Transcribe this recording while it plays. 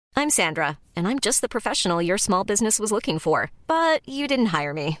I'm Sandra, and I'm just the professional your small business was looking for. But you didn't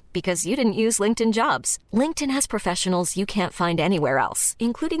hire me because you didn't use LinkedIn Jobs. LinkedIn has professionals you can't find anywhere else,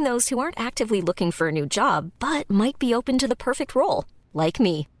 including those who aren't actively looking for a new job, but might be open to the perfect role, like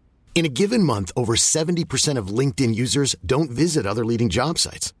me. In a given month, over 70% of LinkedIn users don't visit other leading job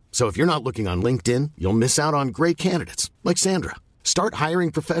sites. So if you're not looking on LinkedIn, you'll miss out on great candidates like Sandra. Start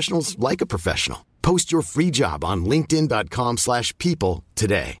hiring professionals like a professional. Post your free job on linkedin.com/people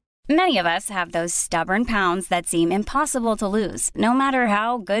today. Many of us have those stubborn pounds that seem impossible to lose, no matter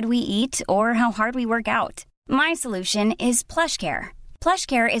how good we eat or how hard we work out. My solution is PlushCare.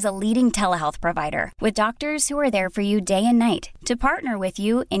 PlushCare is a leading telehealth provider with doctors who are there for you day and night to partner with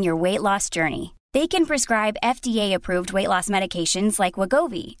you in your weight loss journey. They can prescribe FDA-approved weight loss medications like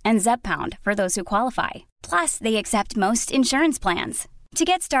Wegovy and Zepbound for those who qualify. Plus, they accept most insurance plans. To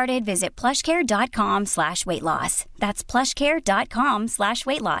get started, visit plushcare.com/weightloss. That's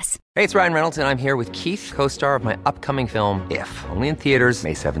plushcare.com/weightloss. Hey, it's Ryan Reynolds, and I'm here with Keith, co-star of my upcoming film, If, only in theaters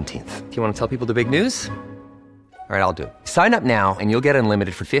May 17th. Do you want to tell people the big news? All right, I'll do it. Sign up now and you'll get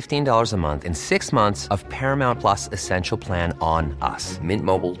unlimited for $15 a month and 6 months of Paramount Plus Essential Plan on us.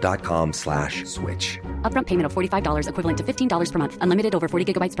 MintMobile.com/switch. Upfront payment of $45 equivalent to $15 per month. Unlimited over 40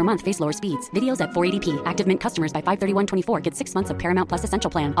 gigabytes per month. Face lower speeds. Videos at 480p. Active Mint customers by 531.24 get 6 months of Paramount Plus Essential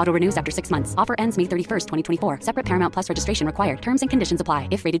Plan. Auto renews after 6 months. Offer ends May 31st, 2024. Separate Paramount Plus registration required. Terms and conditions apply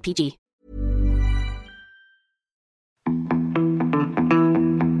if rated PG.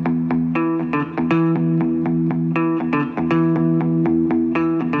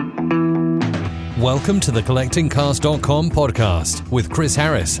 Welcome to the CollectingCast.com podcast with Chris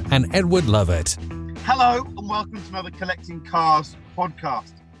Harris and Edward Lovett. Hello and welcome to another Collecting Cars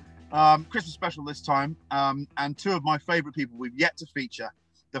podcast. Christmas special this time, and two of my favourite people we've yet to feature,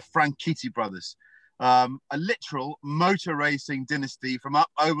 the Franchitti brothers. A literal motor racing dynasty from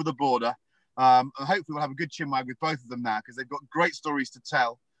up over the border. And hopefully we'll have a good chinwag with both of them now because they've got great stories to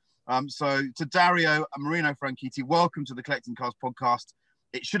tell. So to Dario and Marino Franchitti, welcome to the Collecting Cars podcast.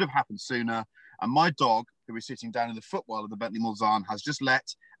 It should have happened sooner. And my dog, who is sitting down in the footwell of the Bentley Mulsanne, has just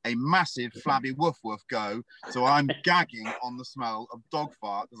let a massive flabby woof woof go. So I'm gagging on the smell of dog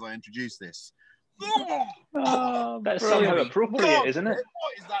fart as I introduce this. Oh, that's somehow appropriate, isn't it?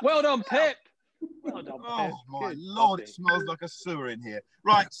 Well done, Pip. Well done, Pip. Oh, my Good Lord, coffee. it smells like a sewer in here.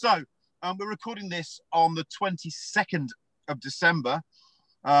 Right, so we're recording this on the 22nd of December.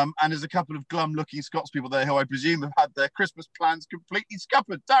 And there's a couple of glum-looking Scots people there who I presume have had their Christmas plans completely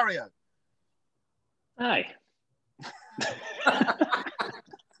scuppered. Dario. Aye.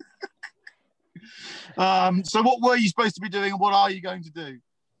 So what were you supposed to be doing and what are you going to do?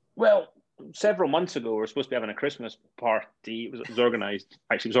 Well, several months ago, we were supposed to be having a Christmas party. It was organised.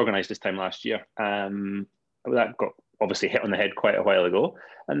 Actually, it was organised this time last year. That got obviously hit on the head quite a while ago.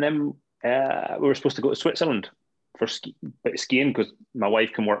 And then we were supposed to go to Switzerland for skiing because my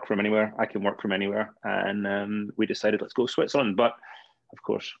wife can work from anywhere. I can work from anywhere. And we decided, let's go to Switzerland. But, of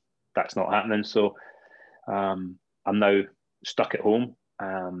course, that's not happening. So I'm now stuck at home.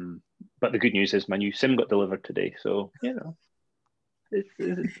 But the good news is my new SIM got delivered today. So, you know,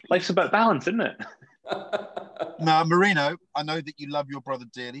 life's about balance, isn't it? Now, Marino, I know that you love your brother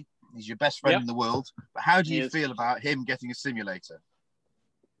dearly. He's your best friend in the world. But how do you feel about him getting a simulator?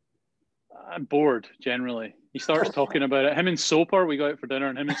 I'm bored, generally. He starts talking about it. Him and Soper, we go out for dinner,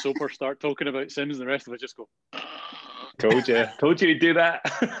 and him and Soper start talking about Sims, and the rest of us just go, Told you he'd do that.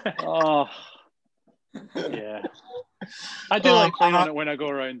 oh, yeah. I do like playing on it when I go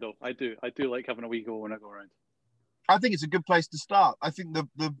around, though. I do like having a wee go when I go around. I think it's a good place to start. I think the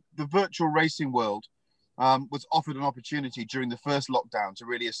virtual racing world was offered an opportunity during the first lockdown to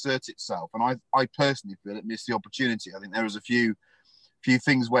really assert itself. And I personally feel it missed the opportunity. I think there was a few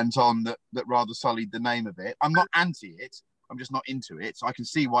things went on that rather sullied the name of it. I'm not anti it. I'm just not into it. So I can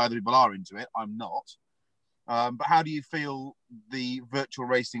see why other people are into it. I'm not. But how do you feel the virtual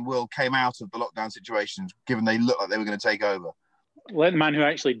racing world came out of the lockdown situations, given they looked like they were going to take over? Let the man who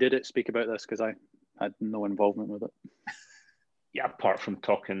actually did it speak about this, because I had no involvement with it. Yeah, apart from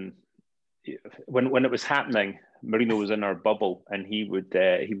talking, when it was happening, Marino was in our bubble, and he would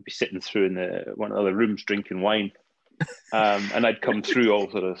be sitting through in one of the other rooms drinking wine, and I'd come through all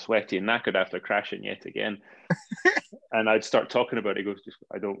sort of sweaty and knackered after crashing yet again, and I'd start talking about it. He goes,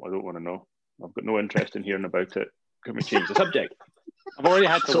 I don't want to know. I've got no interest in hearing about it. Can we change the subject? I've already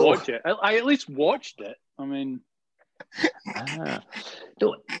had to watch it. I at least watched it. I mean, I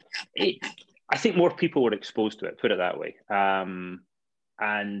think more people were exposed to it, put it that way. And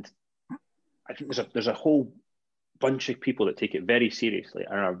I think there's a whole bunch of people that take it very seriously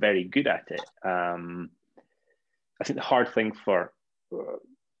and are very good at it. I think the hard thing for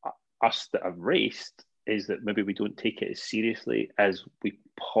us that have raced is that maybe we don't take it as seriously as we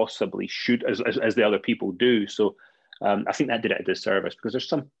possibly should, as the other people do. So I think that did it a disservice, because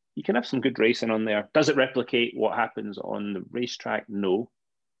you can have some good racing on there. Does it replicate what happens on the racetrack? No,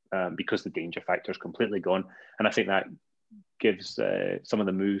 because the danger factor is completely gone. And I think that gives some of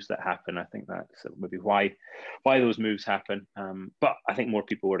the moves that happen. I think that's maybe why those moves happen. But I think more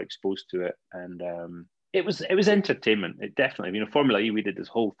people were exposed to it, and it was entertainment. It definitely, Formula E, we did this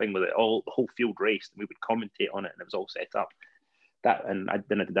whole thing with it, the whole field raced, and we would commentate on it, and it was all set up. Then I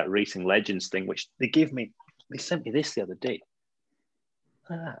did that Racing Legends thing, which they sent me this the other day.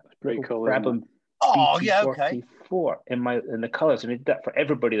 Pretty cool. Brabham BT44 in the colours, and they did that for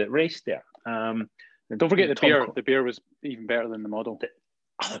everybody that raced there. Don't forget the beer. The beer was even better than the model.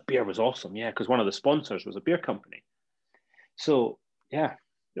 The beer was awesome, yeah, because one of the sponsors was a beer company. So yeah,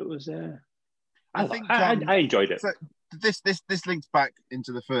 it was. I enjoyed it. So this links back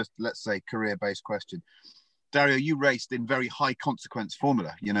into the first, let's say, career-based question. Dario, you raced in very high consequence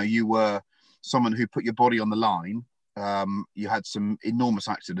formula. You were someone who put your body on the line. You had some enormous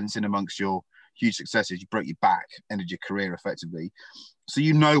accidents in amongst your huge successes. You broke your back, ended your career effectively. So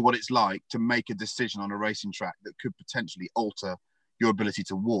you know what it's like to make a decision on a racing track that could potentially alter your ability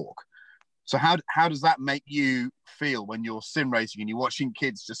to walk. So how does that make you feel when you're sim racing and you're watching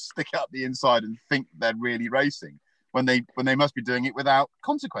kids just stick out the inside and think they're really racing when they must be doing it without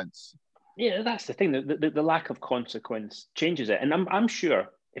consequence? Yeah, that's the thing. The lack of consequence changes it. And I'm sure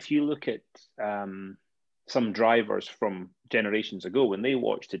if you look at some drivers from generations ago, when they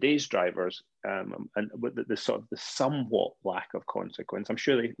watch today's drivers, and with the somewhat lack of consequence, I'm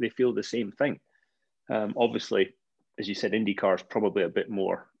sure they feel the same thing. Obviously, as you said, IndyCar is probably a bit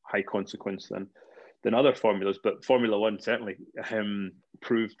more high consequence than other formulas, but Formula One certainly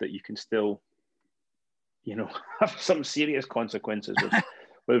proved that you can still, have some serious consequences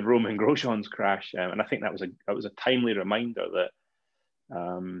with Romain Grosjean's crash, and I think that was a timely reminder that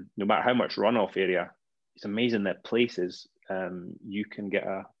no matter how much runoff area, it's amazing that places you can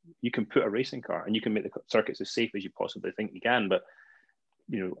put a racing car and you can make the circuits as safe as you possibly think you can, but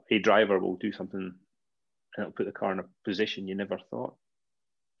a driver will do something and it'll put the car in a position you never thought.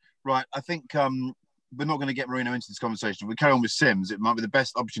 Right, I think we're not going to get Marino into this conversation. We carry on with Sims. It might be the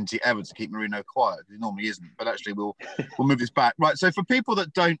best opportunity ever to keep Marino quiet, because he normally isn't. But actually, we'll move this back. Right. So for people there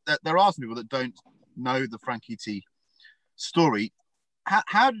are some people that don't know the Franchitti story.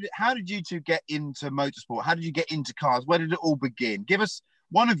 How did you two get into motorsport? How did you get into cars? Where did it all begin? Give us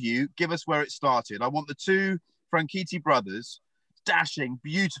where it started. I want the two Franchitti brothers, dashing,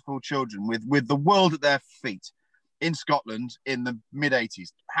 beautiful children with the world at their feet, in Scotland in the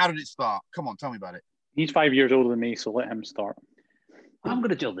mid-'80s. How did it start? Come on, tell me about it. He's 5 years older than me, so let him start. I'm going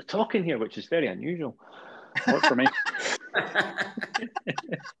to do all the talking here, which is very unusual. Works for me.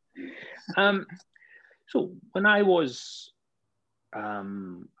 So when I was,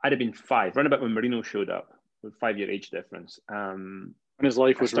 I'd have been 5, round about when Marino showed up, with 5-year age difference. And his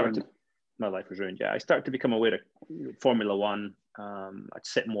life was ruined. My life was ruined, yeah. I started to become aware of Formula One. I'd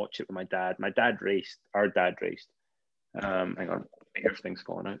sit and watch it with my dad. My dad raced, our dad raced. Hang on, everything's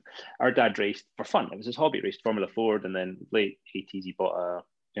falling out. Our dad raced for fun. It was his hobby. He raced Formula Ford, and then late 80s he bought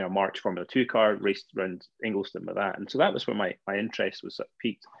a March Formula 2 car, raced around Ingolstadt with that. And so that was where my interest was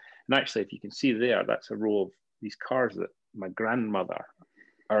peaked. And actually, if you can see there, that's a row of these cars that my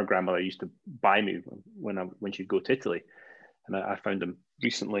our grandmother used to buy me when she'd go to Italy. And I found them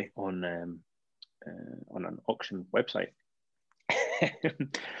recently on an auction website.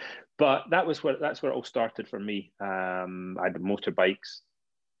 But that's where it all started for me. I had motorbikes.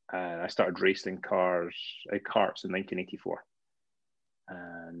 I started racing karts in 1984,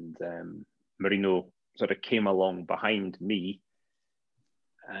 and Marino sort of came along behind me,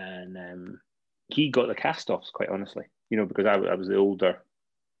 and he got the cast-offs, quite honestly. Because I was the older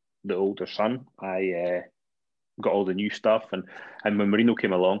son. I got all the new stuff, and when Marino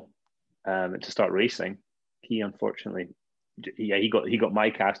came along to start racing, he unfortunately. He got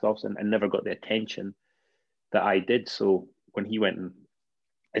my cast-offs and never got the attention that I did. So when he went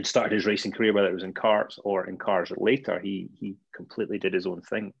and started his racing career, whether it was in karts or in cars later, he completely did his own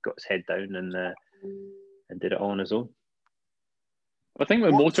thing, got his head down and did it all on his own. I think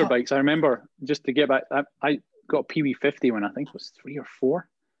with motorbikes, I remember, just to get back, I got Pee-wee 50 when I think it was 3 or 4.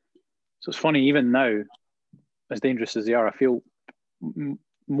 So it's funny, even now, as dangerous as they are, I feel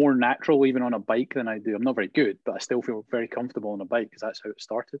more natural even on a bike than I do. I'm not very good, but I still feel very comfortable on a bike because that's how it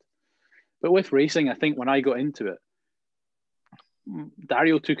started. But with racing, I think when I got into it,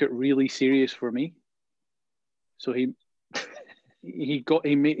 Dario took it really serious for me. So he he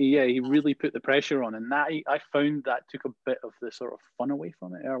really put the pressure on, and that I found that took a bit of the sort of fun away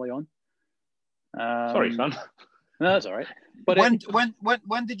from it early on. Sorry, son. No, that's all right. But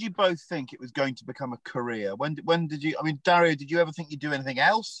when did you both think it was going to become a career? When did you? I mean, Dario, did you ever think you'd do anything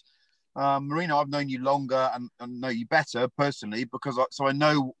else? Marino, I've known you longer and know you better personally so I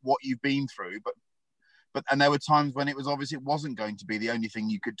know what you've been through. But and there were times when it wasn't going to be the only thing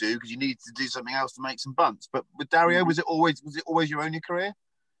you could do because you needed to do something else to make some bunts. But with Dario, was it always your only career?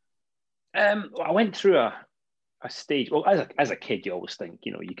 I went through a stage. Well, as a kid, you always think,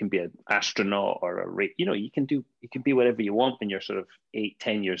 you can be an astronaut or you can be whatever you want when you're sort of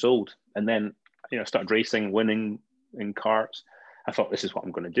 8-10 years old. And then, I started racing, winning in karts. I thought, this is what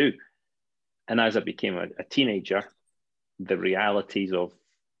I'm going to do. And as I became a teenager, the realities of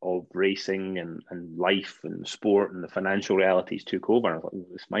racing and life and sport and the financial realities took over. And I thought,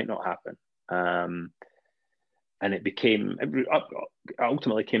 this might not happen. And it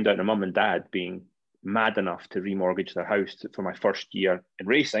ultimately came down to mum and dad being mad enough to remortgage their house for my first year in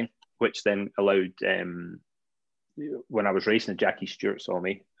racing, which then allowed, when I was racing, Jackie Stewart saw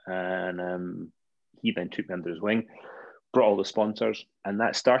me, and he then took me under his wing, brought all the sponsors, and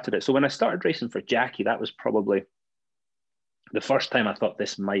that started it. So when I started racing for Jackie, that was probably the first time I thought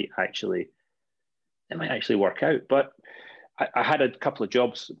this might actually work out. But I had a couple of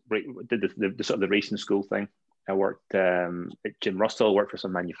jobs, did the sort of the racing school thing. I worked at Jim Russell, worked for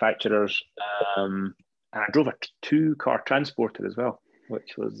some manufacturers, and I drove a 2-car transporter as well,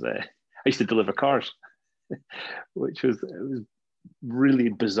 which was I used to deliver cars, which was really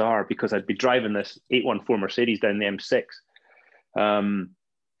bizarre because I'd be driving this 814 Mercedes down the M6.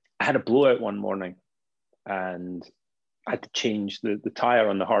 I had a blowout one morning, and I had to change the tire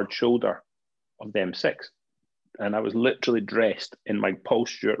on the hard shoulder of the M6, and I was literally dressed in my Paul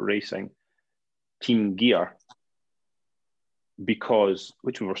Stewart Racing team gear,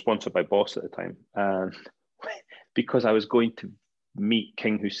 which we were sponsored by Boss at the time, because I was going to meet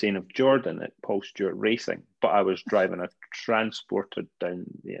King Hussein of Jordan at Paul Stewart Racing, but I was driving a transporter down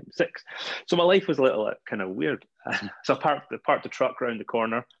the M6. So my life was a little kind of weird. So I parked the truck around the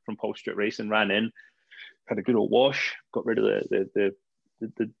corner from Paul Stewart Racing, ran in, had a good old wash, got rid of the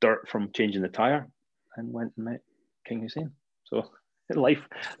dirt from changing the tire, and went and met King Hussein. So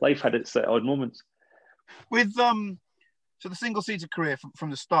life had its odd moments. With so the single-seater career from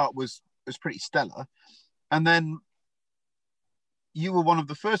the start was pretty stellar, and then you were one of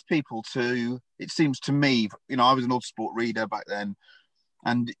the first people to, it seems to me, I was an Autosport reader back then,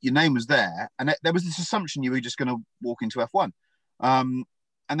 and your name was there, and there was this assumption you were just going to walk into F1. And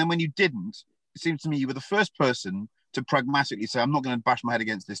then when you didn't, it seems to me you were the first person to pragmatically say, I'm not going to bash my head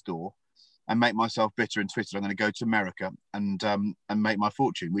against this door and make myself bitter and twisted. I'm going to go to America and make my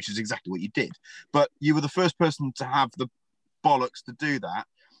fortune, which is exactly what you did. But you were the first person to have the bollocks to do that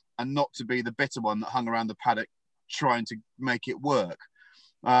and not to be the bitter one that hung around the paddock trying to make it work.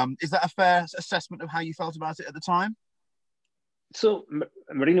 Is that a fair assessment of how you felt about it at the time? So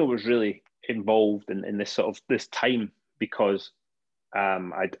Marino was really involved in this sort of this time because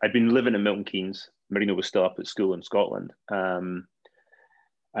I'd been living in Milton Keynes. Marino was still up at school in Scotland. And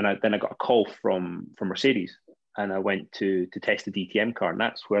then I got a call from Mercedes, and I went to test the DTM car, and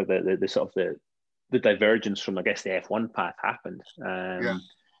that's where the sort of the divergence from, I guess, the F1 path happened.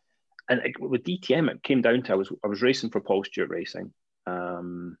 And with DTM, it came down to I was racing for Paul Stewart Racing,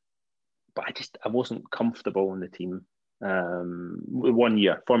 but I wasn't comfortable in the team. 1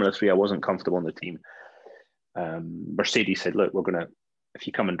 year, Formula 3, I wasn't comfortable in the team. Mercedes said, look, if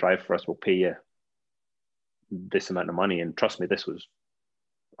you come and drive for us, we'll pay you this amount of money. And trust me, this was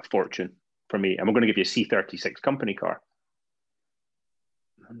a fortune for me. And we're going to give you a C36 company car.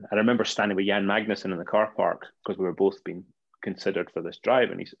 I remember standing with Jan Magnussen in the car park because we were both being considered for this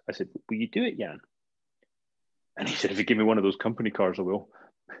drive. And I said, will you do it, Jan? And he said, if you give me one of those company cars, I will.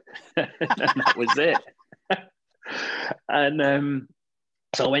 And that was it. And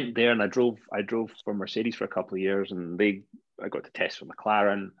so I went there and I drove for Mercedes for a couple of years, and I got to test for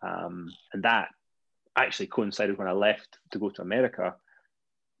McLaren. And that actually coincided when I left to go to America.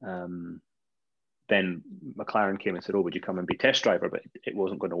 Then McLaren came and said, would you come and be test driver? But it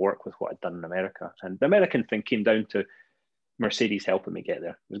wasn't going to work with what I'd done in America. And the American thing came down to Mercedes helping me get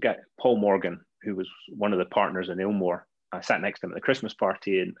there. There was a guy, Paul Morgan, who was one of the partners in Ilmore. I sat next to him at the Christmas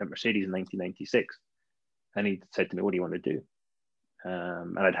party at Mercedes in 1996. And he said to me, what do you want to do?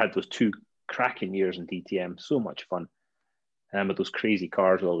 And I'd had those 2 cracking years in DTM, so much fun. With those crazy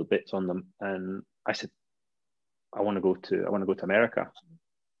cars with all the bits on them. And I said, I want to go to America.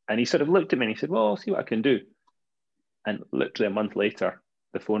 And he sort of looked at me and he said, well, I'll see what I can do. And literally a month later,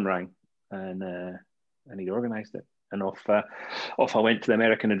 the phone rang and he organised it. and off I went to the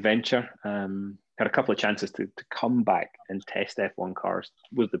American Adventure. Had a couple of chances to come back and test F1 cars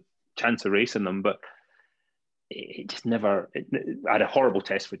with the chance of racing them, but it just never. I had a horrible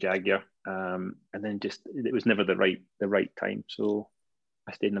test for Jaguar, and then it was never the right time. So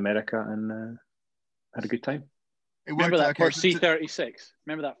I stayed in America and had a good time. Remember that first C36?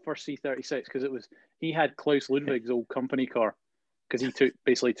 Remember that first C36? Because he had Klaus Ludwig's old company car, because he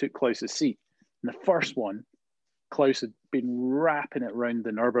basically took Klaus's seat. And the first one, Klaus had been wrapping it around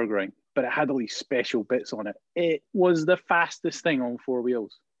the Nürburgring, but it had all these special bits on it. It was the fastest thing on four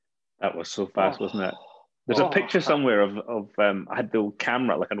wheels. That was so fast, wasn't it? There's a picture somewhere of I had the old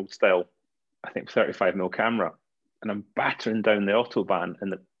camera, like an old style, I think 35mm camera, and I'm battering down the Autobahn,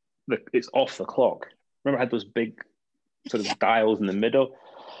 and it's off the clock. Remember, I had those big sort of dials in the middle,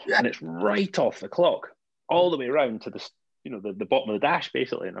 and it's right off the clock, all the way around to the bottom of the dash,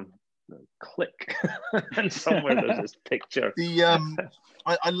 basically, and I'm click, and somewhere there's this picture.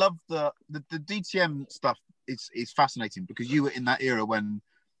 I love the DTM stuff. It's fascinating because you were in that era when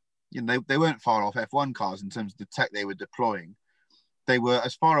they weren't far off F1 cars in terms of the tech they were deploying. They were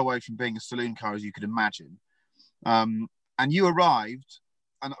as far away from being a saloon car as you could imagine. And you arrived,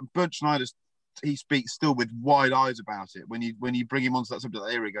 and Bernd Schneider, he speaks still with wide eyes about it. When you bring him onto that subject,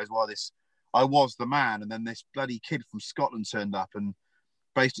 there he goes, "Well, I was the man," and then this bloody kid from Scotland turned up and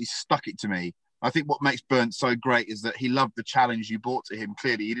basically stuck it to me. I think what makes Bernd so great is that he loved the challenge you brought to him.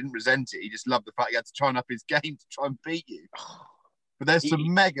 Clearly, he didn't resent it. He just loved the fact he had to try and up his game to try and beat you. But there's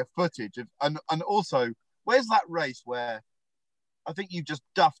some mega footage and also, where's that race where I think you just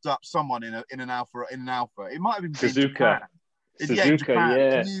duffed up someone in an alpha? It might have been Suzuka. Yeah.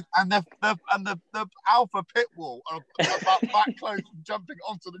 And the alpha pit wall are about that close from jumping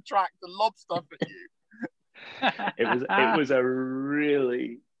onto the track to lob stuff at you. It was a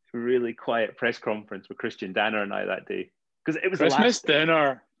really, really quiet press conference with Christian Danner and I that day, because it was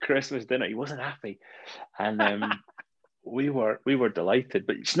Christmas dinner. He wasn't happy, and we were delighted.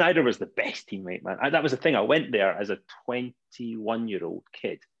 But Schneider was the best teammate, man. That was the thing. I went there as a 21-year-old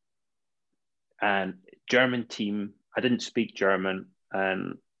kid, and German team. I didn't speak German,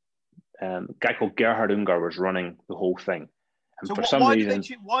 and a guy called Gerhard Ungar was running the whole thing. And so for some reason,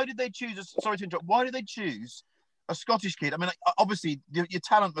 why did they choose? Sorry to interrupt. Why did they choose a Scottish kid? I mean, obviously your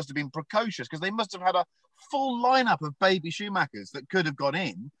talent must have been precocious, because they must have had a full lineup of baby Schumachers that could have gone in.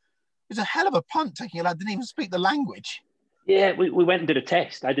 It was a hell of a punt taking a lad didn't even speak the language. Yeah, we went and did a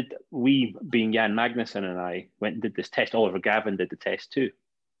test. We being Jan Magnussen and I went and did this test. Oliver Gavin did the test too,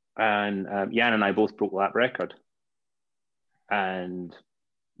 and Jan and I both broke lap record. And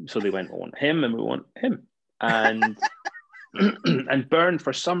so they went, "I want him," and we want him. And and Bernd,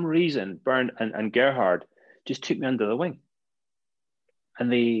 for some reason, Bernd and Gerhard just took me under the wing.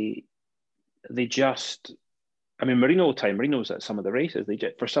 And they just, I mean, Marino's at some of the races.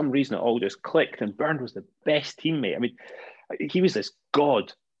 For some reason, it all just clicked. And Bernd was the best teammate. I mean, he was this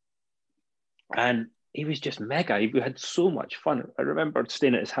god. And he was just mega. We had so much fun. I remember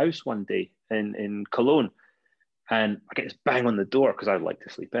staying at his house one day in Cologne. And I get this bang on the door because I'd like to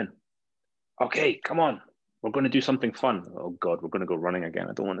sleep in. "Okay, come on. We're going to do something fun." "Oh, God, we're going to go running again.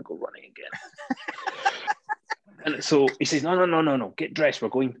 I don't want to go running again." And so he says, No. Get dressed. We're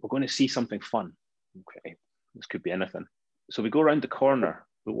going to see something fun." Okay, this could be anything. So we go around the corner.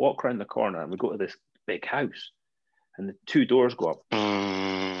 We walk around the corner and we go to this big house. And the two doors go up.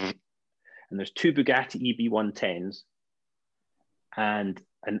 And there's two Bugatti EB110s and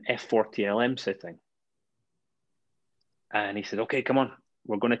an F40 LM sitting. And he said, "Okay, come on.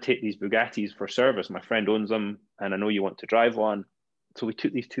 We're going to take these Bugattis for service. My friend owns them, and I know you want to drive one." So we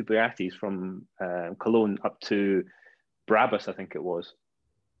took these two Bugattis from Cologne up to Brabus, I think it was.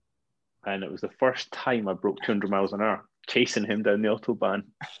 And it was the first time I broke 200 miles an hour, chasing him down the Autobahn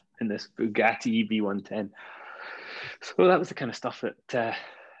in this Bugatti EB110. So that was the kind of stuff that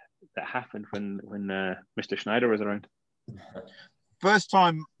happened when Mr. Schneider was around. The first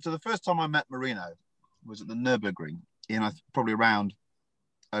time I met Marino was at the Nürburgring in probably around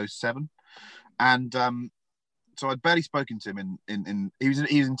 2007, and so I'd barely spoken to him. He was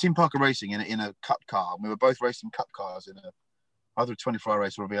in Team Parker Racing in a Cup car. We were both racing Cup cars in either a 24-hour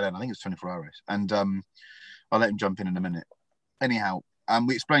race or a VLN. I think it was a 24-hour race, and I'll let him jump in a minute. Anyhow,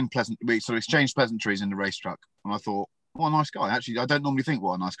 we sort of exchanged pleasantries in the race truck, and I thought, what a nice guy. Actually, I don't normally think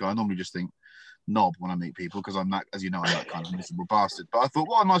what a nice guy. I normally just think knob when I meet people, because I'm that, as you know, I'm that kind of miserable bastard. But I thought,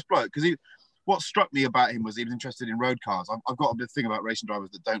 what a nice bloke, because what struck me about him was he was interested in road cars. I've got a bit of thing about racing drivers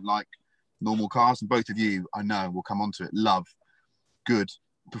that don't like normal cars, and both of you, I know, will come onto it, love good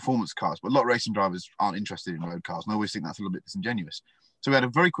performance cars, but a lot of racing drivers aren't interested in road cars, and I always think that's a little bit disingenuous. So we had a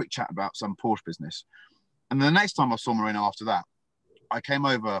very quick chat about some Porsche business, And the next time I saw Marino after that, I came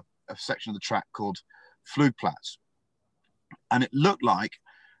over a section of the track called Flugplatz. And it looked like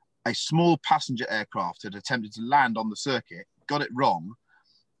a small passenger aircraft had attempted to land on the circuit, got it wrong,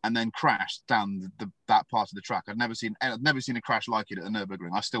 and then crashed down that part of the track. I'd never seen a crash like it at the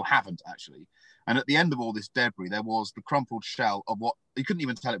Nürburgring. I still haven't, actually. And at the end of all this debris, there was the crumpled shell of what you couldn't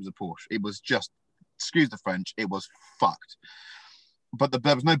even tell it was a Porsche. It was just, excuse the French, it was fucked. But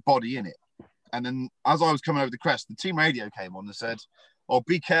there was no body in it. And then as I was coming over the crest, the team radio came on and said, "Oh,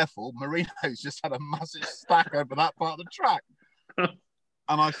 be careful, Marino's just had a massive stack over that part of the track."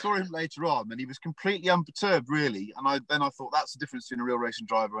 And I saw him later on, and he was completely unperturbed, really. And I thought, that's the difference between a real racing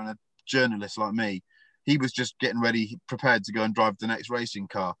driver and a journalist like me. He was just getting ready, prepared to go and drive the next racing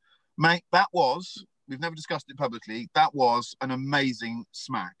car. Mate, we've never discussed it publicly, that was an amazing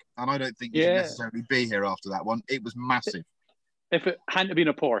smack. And I don't think you should necessarily be here after that one. It was massive. If it hadn't been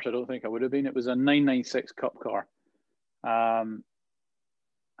a Porsche, I don't think I would have been. It was a 996 Cup car. And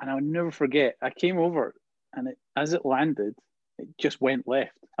I would never forget, I came over, and as it landed, it just went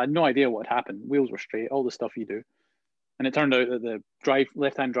left. I had no idea what had happened. Wheels were straight, all the stuff you do. And it turned out that the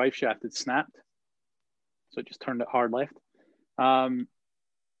left-hand drive shaft had snapped. So it just turned it hard left. And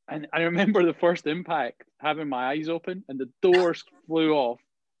I remember the first impact, having my eyes open, and the doors flew off.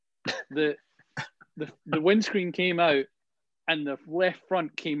 The windscreen came out, and the left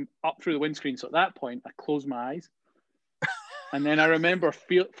front came up through the windscreen. So at that point, I closed my eyes. And then I remember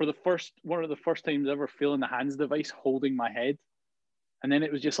one of the first times ever feeling the hands device holding my head. And then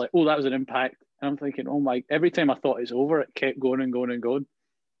it was just like, oh, that was an impact. And I'm thinking, oh my, every time I thought it's over, it kept going and going and going.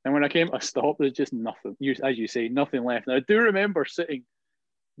 And when I came to a stop, there's just nothing, as you say, nothing left. And I do remember sitting,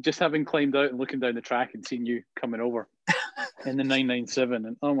 just having climbed out and looking down the track and seeing you coming over in the 997.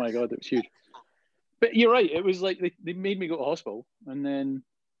 And oh my God, it was huge. But you're right. It was like they made me go to hospital and then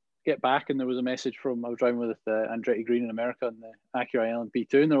get back. And there was a message I was driving with Andretti Green in America and the Acura Island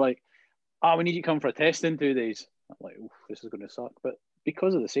B2. And they're like, we need you to come for a test in 2 days. I'm like, this is going to suck. But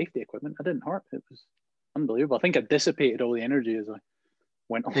because of the safety equipment, I didn't hurt. It was unbelievable. I think I dissipated all the energy as I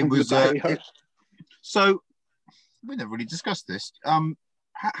went on. So we never really discussed this.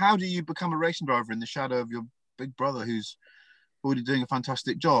 How do you become a racing driver in the shadow of your big brother who's already doing a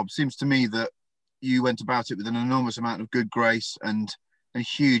fantastic job? Seems to me that you went about it with an enormous amount of good grace and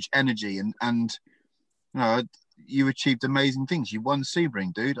huge energy, and you know, you achieved amazing things. You won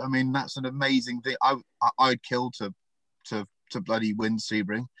Sebring, dude. I mean, that's an amazing thing. I'd kill to bloody win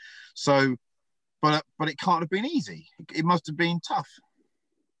Sebring. So, but it can't have been easy. It must have been tough.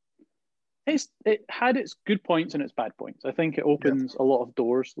 It had its good points and its bad points. I think it opens a lot of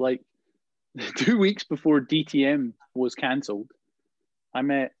doors. Like 2 weeks before DTM was cancelled, I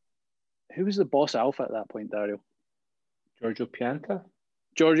met, who was the boss alpha at that point, Dario? Giorgio Pianta.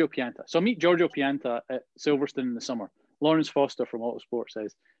 So I meet Giorgio Pianta at Silverstone in the summer. Lawrence Foster from Autosport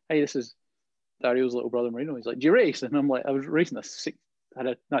says, "Hey, this is Dario's little brother Marino." He's like, "Do you race?" And I'm like, I was racing I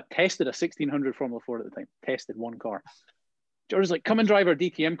tested a 1600 Formula 4 at the time. Tested one car. George's like, "Come and drive our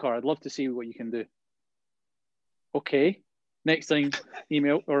DTM car. I'd love to see what you can do." Okay. Next thing,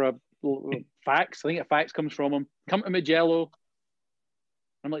 email or a fax. I think a fax comes from him. "Come to Mugello."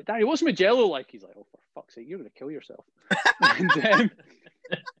 I'm like, "Dario, what's Mugello like?" He's like, "Oh, for fuck's sake, you're going to kill yourself." And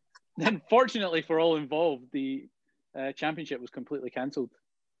then fortunately for all involved, the championship was completely cancelled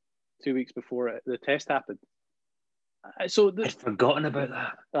 2 weeks before the test happened. I'd forgotten about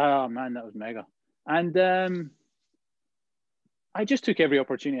that. Oh man, that was mega. And I just took every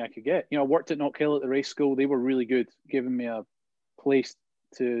opportunity I could get. You know, I worked at Knockhill at the race school. They were really good, giving me a place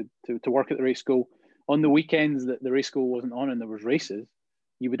to work at the race school. On the weekends that the race school wasn't on and there was races,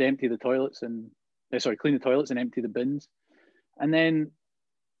 you would empty the toilets clean the toilets and empty the bins. And then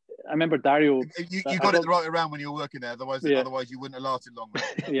I remember Dario. You got it the right way around when you were working there. Otherwise you wouldn't have lasted long.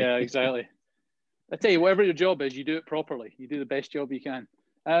 Yeah, exactly. I tell you, whatever your job is, you do it properly. You do the best job you can.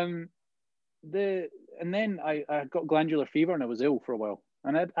 And then I got glandular fever and I was ill for a while.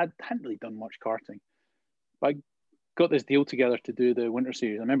 And I hadn't really done much karting. But I got this deal together to do the winter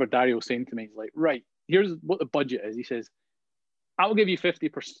series. I remember Dario saying to me, he's like, "Right, here's what the budget is." He says, "I'll give you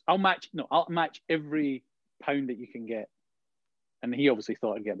 50%. I'll match every pound that you can get." And he obviously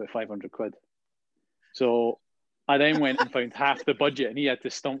thought I'd get about 500 quid. So I then went and found half the budget, and he had to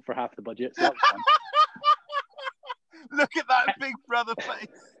stomp for half the budget. So that was fun. Look at that big brother face.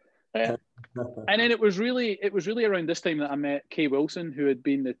 And then it was really around this time that I met Kay Wilson, who had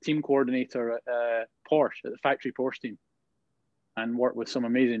been the team coordinator at Porsche, at the factory Porsche team, and worked with some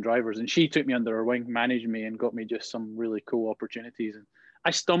amazing drivers. And she took me under her wing, managed me, and got me just some really cool opportunities. And I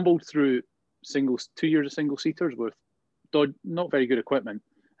stumbled through 2 years of single seaters with not very good equipment,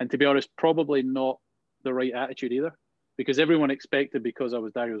 and to be honest, probably not the right attitude either, because everyone expected, because I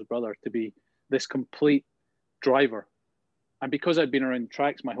was Dario's brother, to be this complete driver. And because I'd been around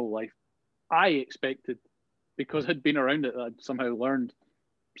tracks my whole life, I expected, because I'd been around it, that I'd somehow learned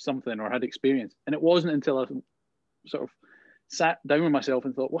something or had experience. And it wasn't until I sort of sat down with myself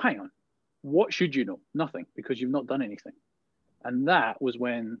and thought, well, hang on, what should you know? Nothing, because you've not done anything. And that was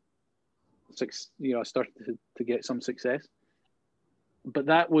when I started to get some success. But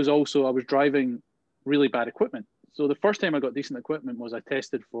that was also, I was driving really bad equipment. So the first time I got decent equipment was I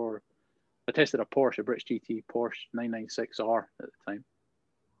tested a Porsche, a British GT Porsche 996R at the time,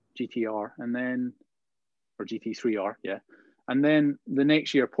 GTR, and then, or GT3R, yeah. And then the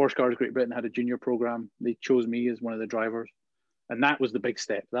next year, Porsche Cars Great Britain had a junior program. They chose me as one of the drivers. And that was the big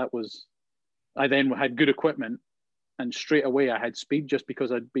step. I then had good equipment, and straight away I had speed, just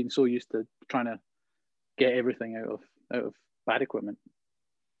because I'd been so used to trying to get everything out of bad equipment.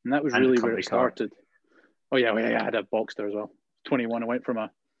 And that was really where it started. Oh yeah, I had a Boxster as well. 21, I went from a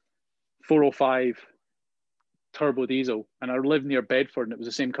 405 turbo diesel, and I lived near Bedford, and it was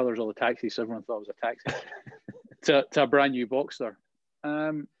the same colour as all the taxis, so everyone thought it was a taxi, to a brand new Boxster.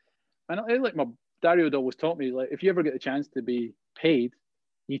 And like my Dario had always taught me, like, if you ever get the chance to be paid,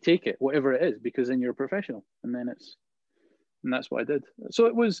 you take it, whatever it is, because then you're a professional. And that's what I did.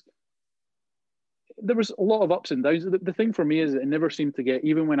 So there was a lot of ups and downs. The thing for me is it never seemed to get,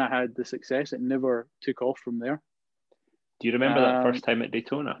 even when I had the success, it never took off from there. Do you remember that first time at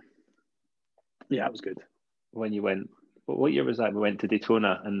Daytona? Yeah, it was good. When you went, what year was that? We went to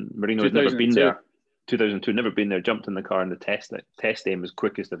Daytona, and Marino had never been there. 2002, never been there, jumped in the car, and the test aim was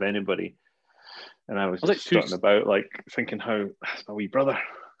quickest of anybody. And I was just strutting about, like, thinking, that's my wee brother.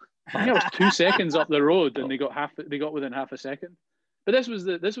 I think I was 2 seconds up the road, and they got within half a second. But this was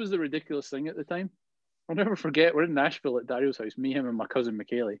the ridiculous thing at the time. I'll never forget, we're in Nashville at Dario's house, me, him, and my cousin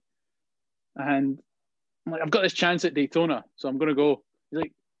Michele. And I'm like, I've got this chance at Daytona, so I'm going to go. He's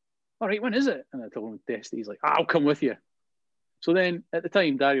like, all right, when is it? And I told him Destiny. He's like, I'll come with you. So then at the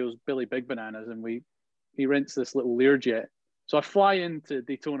time, Dario's Billy Big Bananas, and he rents this little Learjet. So I fly into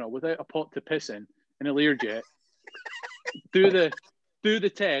Daytona without a pot to piss in a Learjet, do the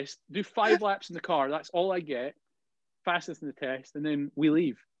test, do 5 laps in the car. That's all I get, fastest in the test, and then we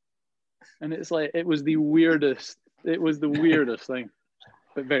leave. And it's like, it was the weirdest thing,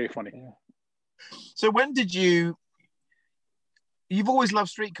 but very funny. So when did you've always loved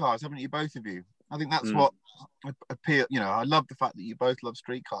street cars, haven't you, both of you? I think that's what appeal. I love the fact that you both love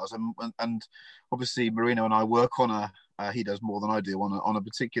street cars, and obviously Marino and I work on he does more than I do on a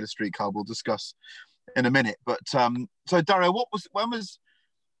particular street car we'll discuss in a minute. But so Dario,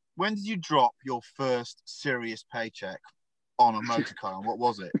 when did you drop your first serious paycheck on a motor car, and what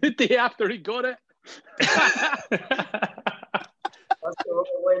was it? The day after he got it. That's the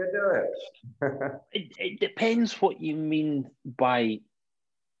right way to do it. It depends what you mean by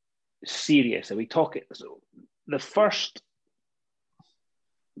serious. Are we talking? So the first,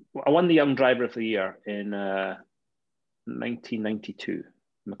 I won the Young Driver of the Year in 1992,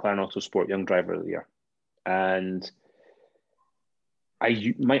 McLaren Autosport Young Driver of the Year, and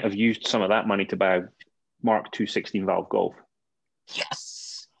I might have used some of that money to buy a Mark II 16-valve Golf.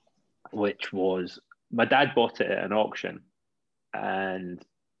 Yes, which was, my dad bought it at an auction, and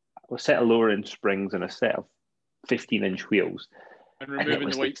a set of lower end springs and a set of 15-inch wheels, and removing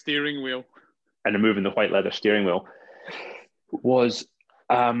the white steering wheel, and removing the white leather steering wheel was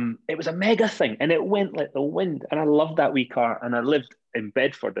it was a mega thing, and it went like the wind. And I loved that wee car, and I lived in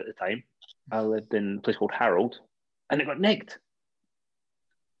Bedford at the time. I lived in a place called Harold, and it got nicked.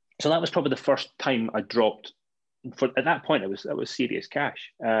 So that was probably the first time I dropped. At that point, it was serious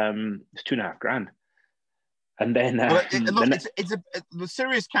cash. It's $2,500. And then the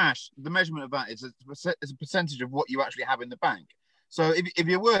serious cash. The measurement of that is a percentage of what you actually have in the bank. So if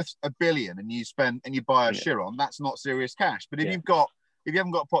you're worth $1 billion and you buy a Chiron, that's not serious cash. But if you haven't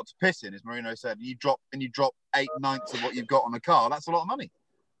got a pot to piss in, as Marino said, you drop 8/9 of what you've got on a car, that's a lot of money.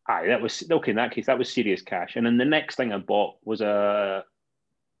 Aye, that was okay. In that case, that was serious cash. And then the next thing I bought was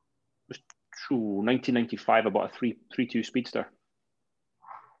 1995. I bought a 3.2 Speedster.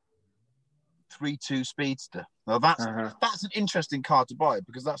 3.2 Speedster. Now that's an interesting car to buy,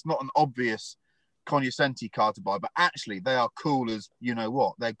 because that's not an obvious cognoscenti car to buy, but actually they are cool as you know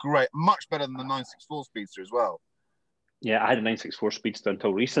what. They're great, much better than the 964 Speedster as well. Yeah, I had a 964 Speedster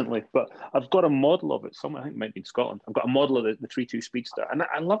until recently, but I've got a model of it somewhere. I think it might be in Scotland. I've got a model of the 3.2 Speedster, and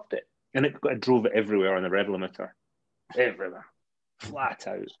I loved it. And I drove it everywhere on the rev limiter, everywhere, flat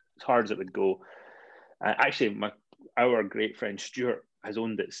out, as hard as it would go. Actually, our great friend Stuart has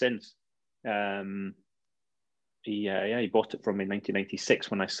owned it since. He bought it from me in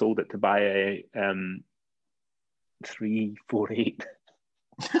 1996 when I sold it to buy 348.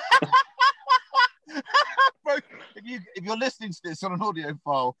 Bro, if you're listening to this on an audio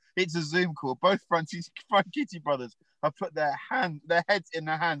file, it's a Zoom call. Both Franchitti brothers have put their heads in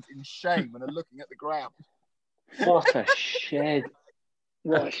their hands in shame and are looking at the ground. What a shed!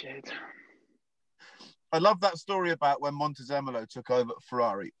 What a shed! I love that story about when Montezemolo took over at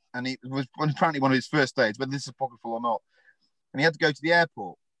Ferrari, and he was apparently one of his first days, whether this is apocryphal or not. And he had to go to the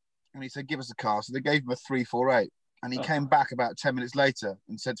airport, and he said, "Give us a car." So they gave him a 348, and he came back about 10 minutes later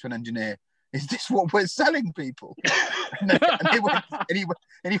and said to an engineer, "Is this what we're selling people?" and he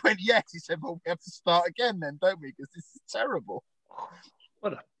went, "Yes." He said, "Well, we have to start again then, don't we? Because this is terrible."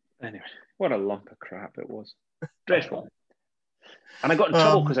 What a lump of crap it was. Dreadful. And I got in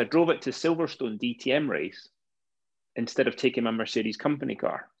trouble because I drove it to Silverstone DTM race instead of taking my Mercedes company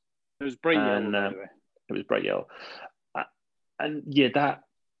car. It was bright yellow, by the way. It was bright yellow. And yeah,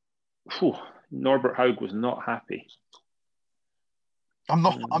 Norbert Haug was not happy. I'm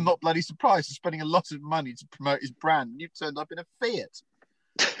not bloody surprised. He's spending a lot of money to promote his brand. You turned up in a Fiat.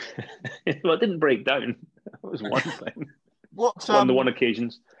 Well, it didn't break down. That was one thing. On the one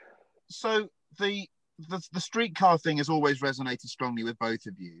occasions. So the streetcar thing has always resonated strongly with both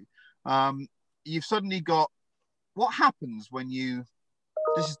of you. You've suddenly got, what happens when you,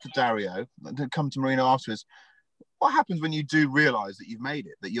 this is to Dario, come to Marino afterwards. What happens when you do realise that you've made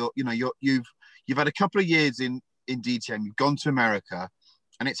it, that you've had a couple of years in DTM, you've gone to America,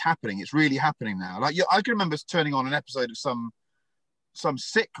 and it's happening. It's really happening now. Like I can remember turning on an episode of some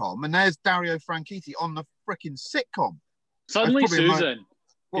sitcom, and there's Dario Franchitti on the freaking sitcom. Suddenly Susan.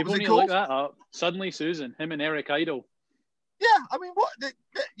 What was it only called? Look that up. Suddenly Susan. Him and Eric Idle. Yeah, I mean, what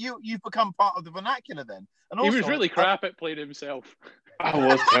you've become part of the vernacular then. And also, he was really crap at playing himself. I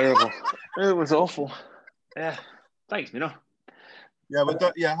was terrible. It was awful. Yeah. Thanks, Mino. Yeah, but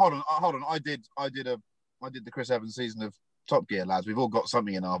hold on. I did the Chris Evans season of Top Gear, lads. We've all got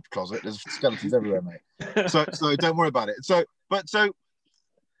something in our closet. There's skeletons everywhere, mate. So don't worry about it. So at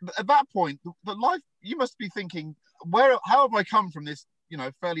that point, the life, you must be thinking, how have I come from this,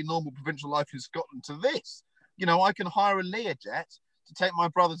 fairly normal provincial life in Scotland to this? I can hire a Learjet to take my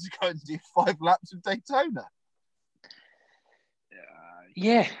brother to go and do 5 laps of Daytona.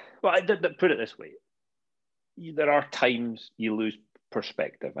 Yeah. Well, put it this way. There are times you lose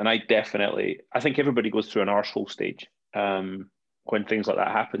perspective. And I think everybody goes through an arsehole stage when things like that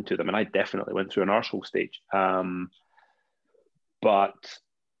happen to them. And I definitely went through an arsehole stage. But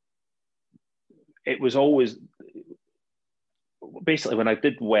it was always, basically when I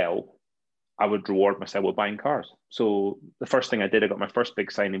did well, I would reward myself with buying cars. So the first thing I did, I got my first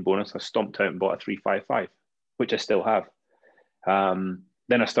big signing bonus. I stomped out and bought a 355, which I still have.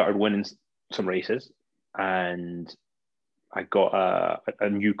 Then I started winning some races, and I got a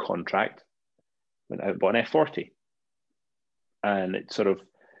new contract when I bought an F40. And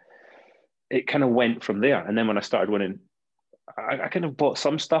it kind of went from there. And then when I started winning, I kind of bought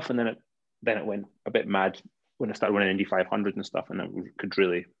some stuff, and then it went a bit mad when I started winning Indy 500 and stuff, and I could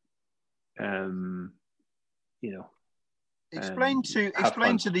really, explain to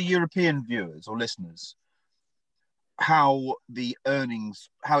the European viewers or listeners how the earnings,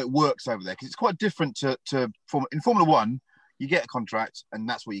 how it works over there, because it's quite different to in Formula One. You get a contract, and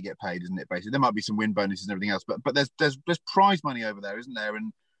that's what you get paid, isn't it? Basically, there might be some win bonuses and everything else, but there's prize money over there, isn't there?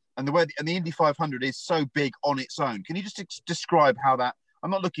 And the Indy 500 is so big on its own. Can you just describe how that?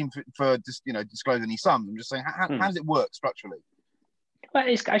 I'm not looking for disclose any sums. I'm just saying how does it work structurally? Well,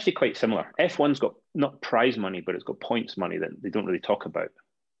 it's actually quite similar. F1's got not prize money, but it's got points money that they don't really talk about.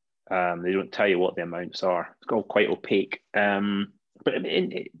 They don't tell you what the amounts are. It's all quite opaque. But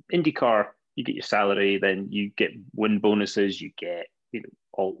in IndyCar, you get your salary, then you get win bonuses, you get you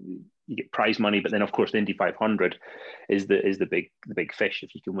get prize money, but then of course the Indy 500 is the big fish.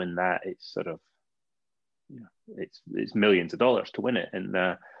 If you can win that, it's sort of it's millions of dollars to win it, and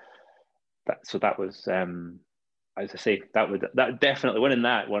that was as I say, that definitely winning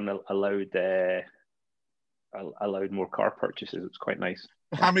that one allowed more car purchases. It was quite nice.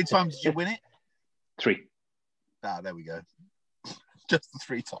 How many times did you win it? 3. There we go. Just the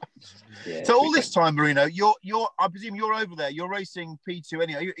 3 times. Yeah, so all this time, Marino, you're I presume you're over there. You're racing P2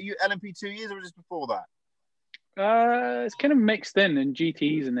 anyway. Are you LMP 2 years or just before that? It's kind of mixed in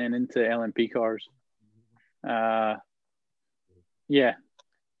GTs and then into LMP cars. Yeah.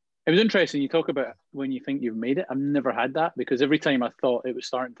 It was interesting. You talk about when you think you've made it. I've never had that, because every time I thought it was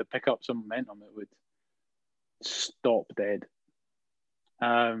starting to pick up some momentum, it would stop dead.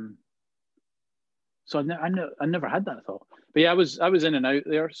 So I never had that thought. But yeah, I was in and out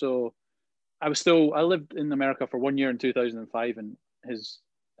there. So I lived in America for 1 year in 2005 in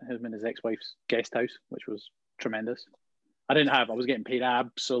him and his ex-wife's guest house, which was tremendous. I was getting paid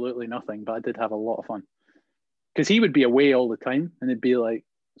absolutely nothing, but I did have a lot of fun. Because he would be away all the time, and there'd be like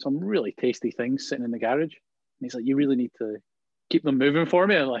some really tasty things sitting in the garage. And he's like, you really need to keep them moving for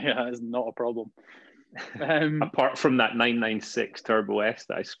me. I'm like, yeah, it's not a problem. Apart from that 996 Turbo S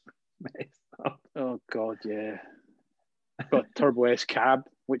that I messed up. Oh, God, yeah. Got Turbo S cab,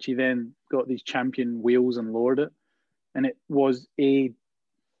 which he then got these champion wheels and lowered it. And it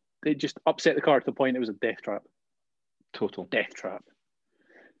just upset the car to the point it was a death trap. Total death trap.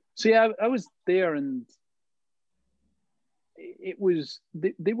 So yeah, I was there, and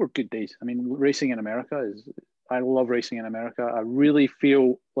they were good days. I mean, racing in America I love racing in America. I really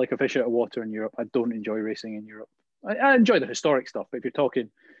feel like a fish out of water in Europe. I don't enjoy racing in Europe. I enjoy the historic stuff, but if you're talking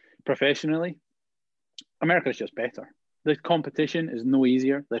professionally, America's just better. The competition is no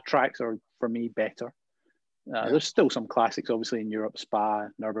easier. The tracks are, for me, better. There's still some classics, obviously, in Europe, Spa,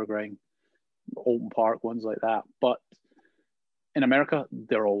 Nürburgring, Open Park, ones like that. But in America,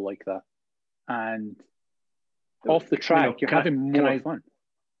 they're all like that. And off the track, you're having more fun.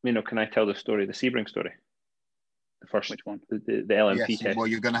 Can I tell the story, the Sebring story? The first, which one? The LMP test. Well,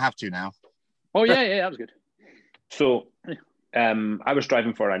 you're going to have to now. Oh, yeah, that was good. So I was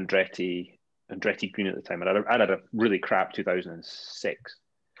driving for Andretti Green at the time, and I had a really crap 2006.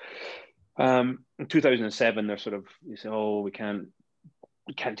 In 2007, they're sort of, you say, oh, we can't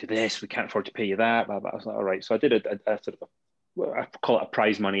do this, we can't afford to pay you that, blah, blah. I was like, all right. So I did a sort of, I call it a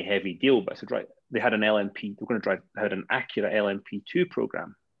prize money heavy deal, but I said, right, they had an LMP, had an Acura LMP2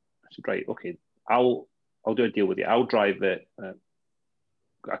 program. I said, right, okay, I'll do a deal with you. I'll drive it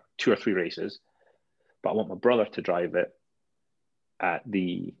 2 or 3 races, but I want my brother to drive it at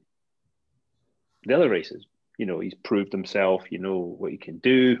the other races. He's proved himself, what he can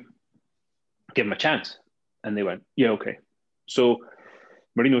do. Give him a chance. And they went, yeah, okay. So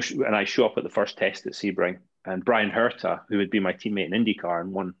Marino and I show up at the first test at Sebring, and Brian Herta, who would be my teammate in IndyCar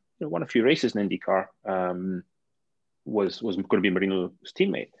and won a few races in IndyCar, was going to be Marino's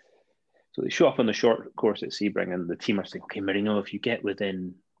teammate. So they show up on the short course at Sebring, and the team are saying, okay, Marino, if you get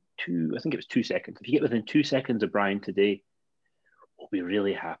within 2 seconds, if you get within 2 seconds of Brian today, we'll be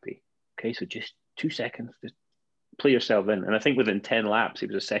really happy. Okay, so just 2 seconds, just play yourself in. And I think within 10 laps, he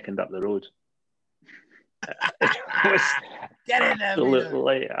was a second up the road. It was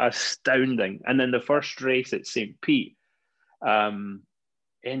absolutely astounding. And then the first race at St. Pete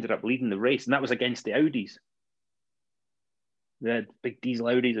ended up leading the race, and that was against the Audis. They had big diesel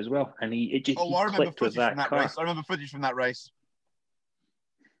Audis as well, and he clicked with that car. Race. I remember footage from that race.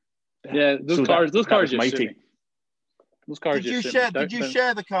 Yeah, those cars are mighty. Those cars. Did you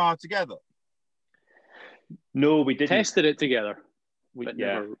share the car together? No, we didn't. Tested it together, but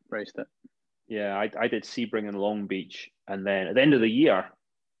never raced it. Yeah, I did Sebring and Long Beach, and then at the end of the year,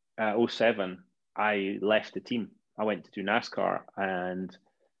 2007, I left the team. I went to do NASCAR, and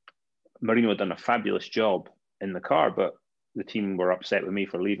Marino had done a fabulous job in the car, but the team were upset with me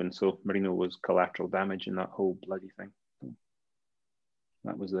for leaving, so Marino was collateral damage in that whole bloody thing.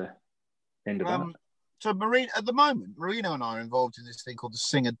 That was the end of that. So Marino, at the moment, Marino and I are involved in this thing called the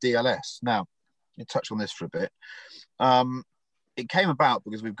Singer DLS. Now, you touch on this for a bit. It came about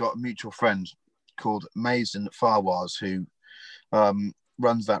because we've got a mutual friend called Mason Farwaz who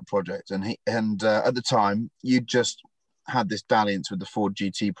runs that project, and at the time you just had this dalliance with the Ford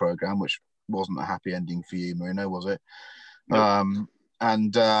GT program, which wasn't a happy ending for you, Marino, was it? No.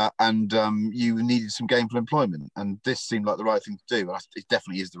 You needed some gainful employment, and this seemed like the right thing to do. It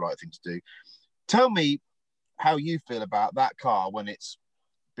definitely is the right thing to do. Tell me how you feel about that car when it's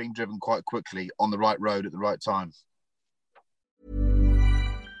being driven quite quickly on the right road at the right time.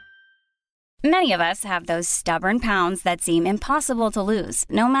 Many of us have those stubborn pounds that seem impossible to lose,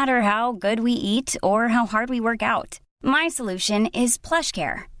 no matter how good we eat or how hard we work out. My solution is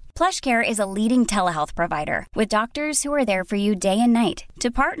PlushCare. PlushCare is a leading telehealth provider with doctors who are there for you day and night to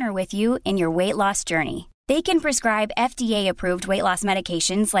partner with you in your weight loss journey. They can prescribe FDA-approved weight loss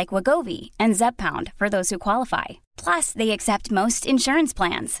medications like Wegovy and Zepbound for those who qualify. Plus, they accept most insurance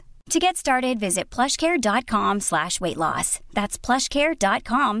plans. To get started, visit plushcare.com/weightloss. That's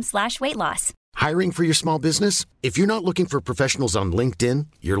plushcare.com/weightloss. Hiring for your small business? If you're not looking for professionals on LinkedIn,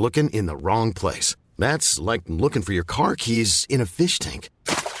 you're looking in the wrong place. That's like looking for your car keys in a fish tank.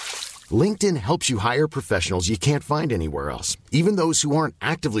 LinkedIn helps you hire professionals you can't find anywhere else, even those who aren't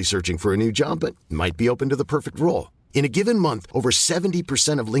actively searching for a new job but might be open to the perfect role. In a given month, over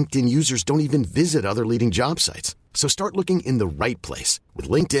 70% of LinkedIn users don't even visit other leading job sites. So start looking in the right place. With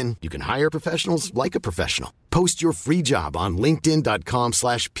LinkedIn, you can hire professionals like a professional. Post your free job on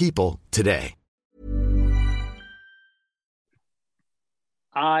linkedin.com/people today.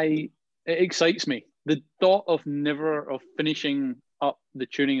 It excites me the thought of finishing up the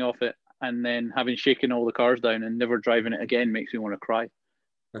tuning of it and then having shaken all the cars down and never driving it again makes me want to cry.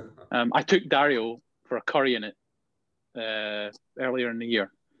 I took Dario for a curry in it earlier in the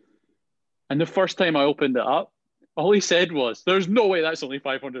year. And the first time I opened it up, all he said was, "There's no way that's only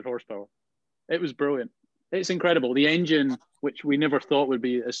 500 horsepower." It was brilliant. It's incredible. The engine, which we never thought would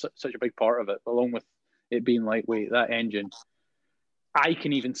be such a big part of it, along with it being lightweight, that engine, I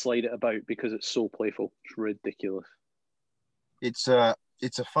can even slide it about because it's so playful. It's ridiculous. It's a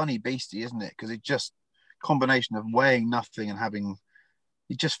funny beastie, isn't it? Because it just combination of weighing nothing and having,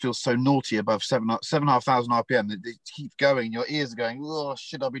 it just feels so naughty above 7,500 RPM. It keeps going. Your ears are going, oh,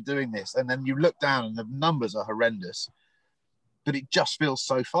 should I be doing this? And then you look down and the numbers are horrendous, but it just feels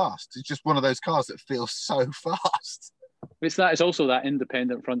so fast. It's just one of those cars that feels so fast. It's also that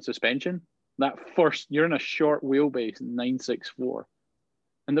independent front suspension. That first, you're in a short wheelbase 964.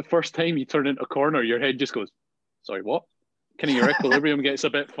 And the first time you turn into a corner, your head just goes, sorry, what? Kind of your equilibrium gets a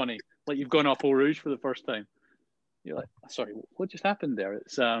bit funny. Like you've gone off Eau Rouge for the first time. You're like, sorry, what just happened there?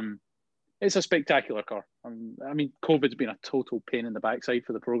 It's a spectacular car. I mean, COVID's been a total pain in the backside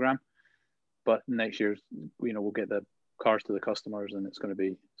for the program, but next year, we'll get the cars to the customers, and it's going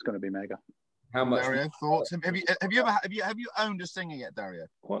to be mega. How much? Dario, thoughts? Have you owned a Singer yet, Dario?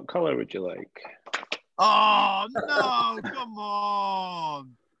 What colour would you like? Oh no! Come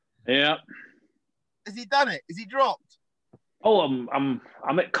on! Yeah. Has he done it? Has he dropped? Oh, I'm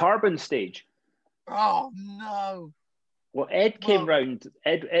at carbon stage. Oh no! Well, Ed came round.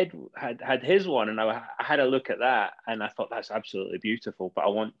 Ed had his one, and I had a look at that, and I thought that's absolutely beautiful. But I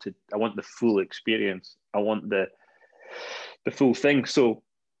want the full experience. I want the full thing. So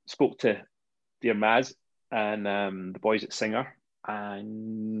spoke to dear Maz and the boys at Singer,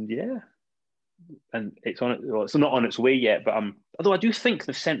 and yeah, and it's on it. Well, it's not on its way yet, but although I do think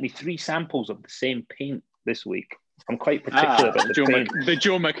they've sent me 3 samples of the same paint this week. I'm quite particular about the paint. The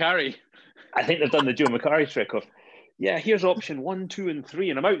Joe McCarry. I think they've done the Joe McCarry trick of, yeah, here's option 1, 2, and 3,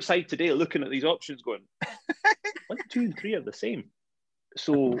 and I'm outside today looking at these options, going, 1, 2, and 3 are the same.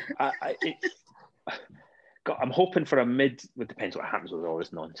 So I'm hoping for a mid. It depends what happens with all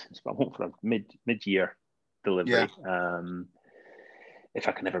this nonsense, but I'm hoping for a mid-year delivery. Yeah. If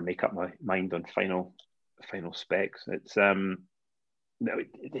I can ever make up my mind on final specs, it's the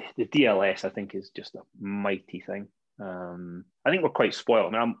DLS I think is just a mighty thing. I think we're quite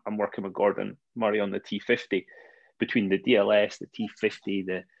spoiled. I mean, I'm working with Gordon Murray on the T50. Between the DLS, the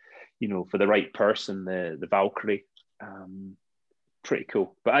T50, for the right person, the Valkyrie, pretty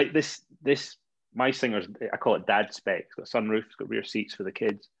cool. But my Singer's, I call it dad spec. It's got a sunroof, it's got rear seats for the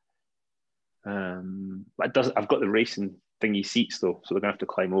kids. But I've got the racing thingy seats though, so they're gonna have to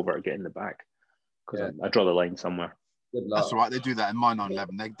climb over to get in the back because I draw the line somewhere. That's all right. They do that in my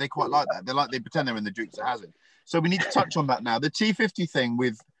 911. They quite like that. They pretend they're in the Dukes of Hazzard. So we need to touch on that now. The T50 thing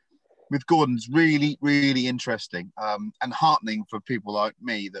with Gordon's really, really interesting and heartening for people like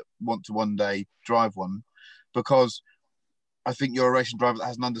me that want to one day drive one, because I think you're a racing driver that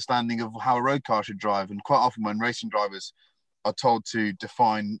has an understanding of how a road car should drive. And quite often when racing drivers are told to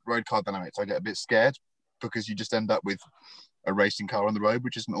define road car dynamics, I get a bit scared because you just end up with a racing car on the road,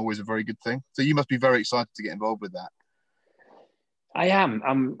 which isn't always a very good thing. So you must be very excited to get involved with that. I am.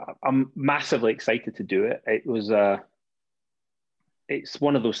 I'm massively excited to do it. It was it's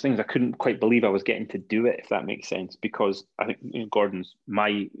one of those things I couldn't quite believe I was getting to do it, if that makes sense, because I think Gordon's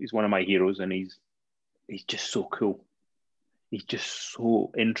he's one of my heroes, and he's just so cool. He's just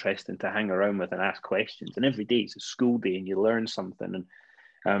so interesting to hang around with and ask questions. And every day it's a school day and you learn something.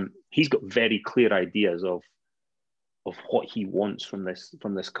 And he's got very clear ideas of what he wants from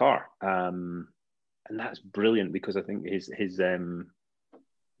this car. And that's brilliant because I think his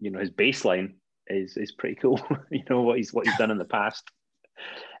baseline is pretty cool. what he's done in the past.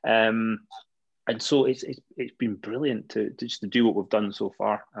 And so it's been brilliant to do what we've done so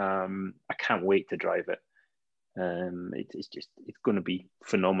far. I can't wait to drive it. It's going to be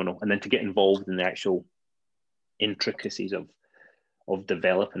phenomenal, and then to get involved in the actual intricacies of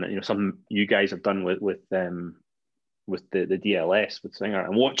developing it. Something you guys have done with the DLS with Singer,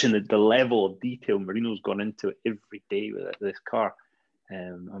 and watching the level of detail Marino's gone into it every day with this car.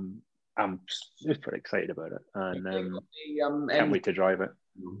 I'm super excited about it, and can't wait to drive it.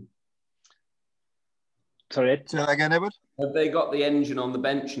 Sorry, Ed? Say that again, Edward? Have they got the engine on the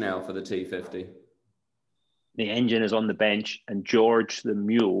bench now for the T50? The engine is on the bench, and George the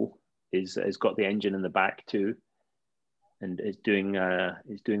mule has got the engine in the back too, and is doing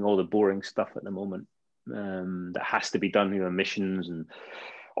all the boring stuff at the moment that has to be done, emissions and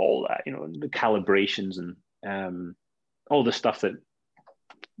all that, the calibrations and all the stuff that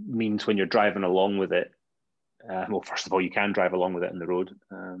means when you're driving along with it, well, first of all, you can drive along with it on the road,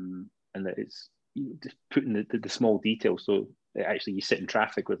 and that it's just putting the small details. So actually, you sit in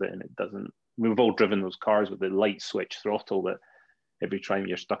traffic with it, and it doesn't. We've all driven those cars with the light switch throttle that every time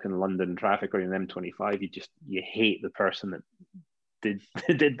you're stuck in London traffic or in M25, you hate the person that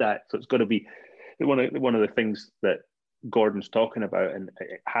did that. So it's got to be one of the things that Gordon's talking about, and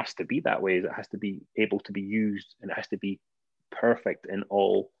it has to be that way. Is it has to be able to be used, and it has to be perfect in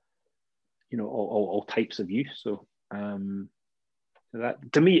all types of use. So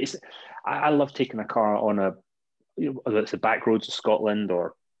that to me, I love taking a car on whether it's the back roads of Scotland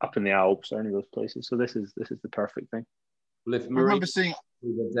or up in the Alps or any of those places. So this is the perfect thing. Well, if Marie,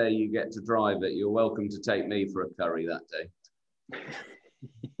 the day you get to drive it, you're welcome to take me for a curry that day.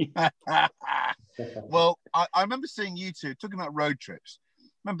 Well, I remember seeing you two, talking about road trips, I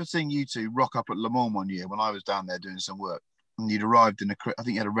remember seeing you two rock up at Le Mans one year when I was down there doing some work, and you'd arrived in I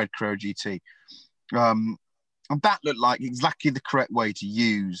think you had a red Carrera GT. And that looked like exactly the correct way to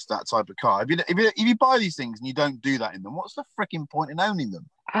use that type of car. If you buy these things and you don't do that in them, what's the freaking point in owning them?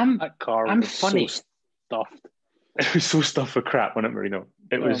 That car was funny. So stuffed. It was so stuffed for crap, wasn't it, Marino?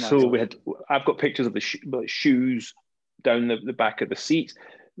 It was so. I've got pictures of the shoes down the back of the seats,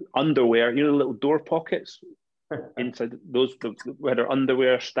 underwear. You know, the little door pockets inside those. We had our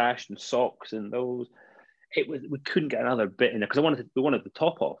underwear stashed and socks and those. We couldn't get another bit in there because we wanted the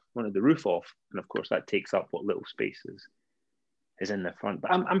top off, wanted the roof off, and of course that takes up what little space is in the front.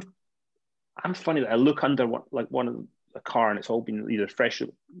 But I'm funny that I look under one of the car and it's all been either fresh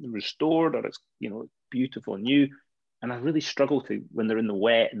restored or it's beautiful and new, and I really struggle to when they're in the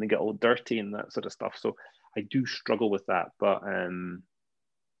wet and they get all dirty and that sort of stuff. So I do struggle with that. But when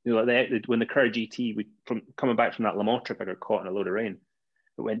the Carrera GT, coming back from that Le Mans trip, I got caught in a load of rain.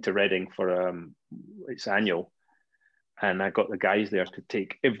 I went to Reading for its annual, and I got the guys there to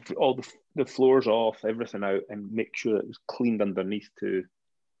take all the floors off, everything out, and make sure it was cleaned underneath to,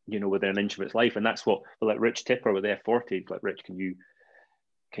 within an inch of its life. And that's what, like Rich Tipper with the F40, like, Rich, can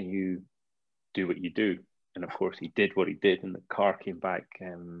you do what you do? And of course he did what he did, and the car came back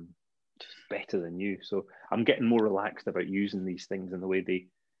just better than new. So I'm getting more relaxed about using these things in the way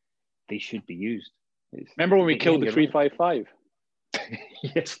they should be used. Remember when we killed the 355?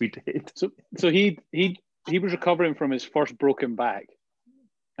 Yes, we did. So he was recovering from his first broken back,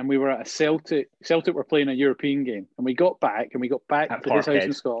 and we were at a Celtic. Celtic were playing a European game, and we got back to his house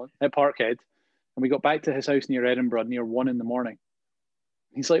in Scotland at Parkhead, and we got back to his house near Edinburgh near 1 a.m.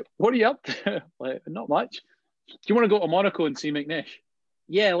 He's like, "What are you up to?" Like, not much. Do you want to go to Monaco and see McNish?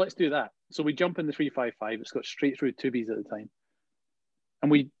 Yeah, let's do that. So we jump in the 355. It's got straight through tubies at the time,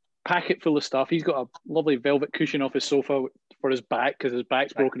 and we pack it full of stuff. He's got a lovely velvet cushion off his sofa for his back because his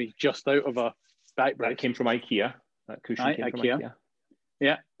back's broken. He's just out of a back brace. That came from IKEA. That cushion came from IKEA.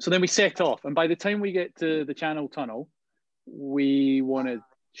 Yeah. So then we set off, and by the time we get to the Channel Tunnel, we want to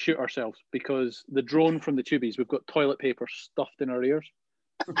shoot ourselves because the drone from the tubies, we've got toilet paper stuffed in our ears.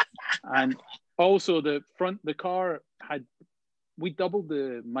 And also the car we doubled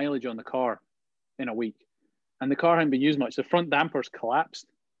the mileage on the car in a week, and the car hadn't been used much. The front dampers collapsed.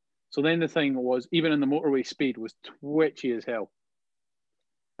 So then the thing was, even in the motorway, speed was twitchy as hell.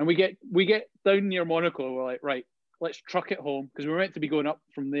 And we get down near Monaco. We're like, right, let's truck it home, because we were meant to be going up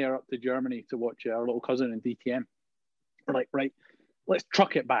from there up to Germany to watch our little cousin in DTM. We're like, right, let's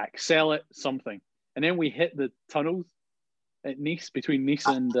truck it back, sell it, something. And then we hit the tunnels at Nice, between Nice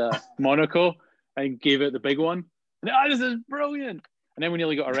and Monaco, and gave it the big one. And this is brilliant. And then we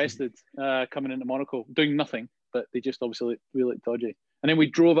nearly got arrested coming into Monaco, doing nothing, but they just obviously looked dodgy. And then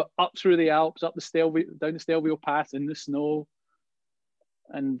we drove it up through the Alps, up the down the Stelvio Pass in the snow.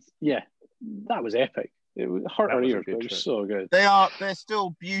 And yeah, that was epic. It hurt our ears, but it was so good. They're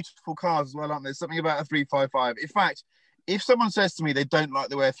still beautiful cars as well, aren't there? Something about a 355. In fact, if someone says to me they don't like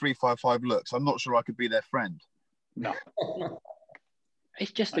the way a 355 looks, I'm not sure I could be their friend. No.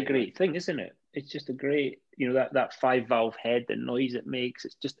 It's just a great thing, isn't it? It's just a great, that 5-valve head, the noise it makes.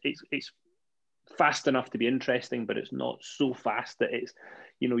 It's just, it's fast enough to be interesting, but it's not so fast that it's,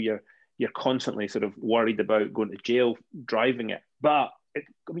 you're constantly sort of worried about going to jail driving it. But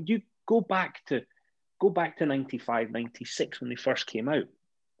you go back to 95, 96 when they first came out.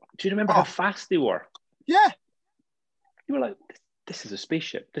 Do you remember how fast they were? Yeah. You were like, this is a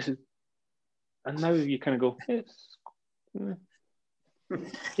spaceship. And now you kind of go,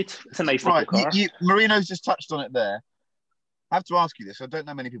 it's a nice little car. Marino's just touched on it there. I have to ask you this. I don't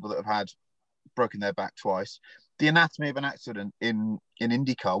know many people that have had broken their back twice. The anatomy of an accident in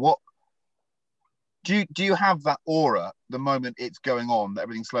IndyCar. What do you have that aura the moment it's going on, that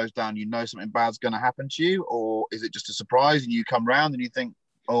everything slows down, something bad's going to happen to you, or is it just a surprise and you come round and you think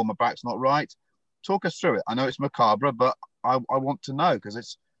oh, my back's not right. Talk us through it. I know it's macabre, but I want to know because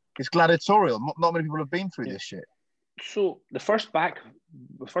it's gladiatorial. Not many people have been through this shit. So the first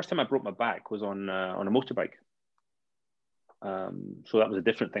time I broke my back was on a motorbike. So that was a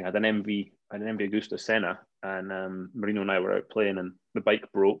different thing. I had an MV Agusta Senna, and Marino and I were out playing, and the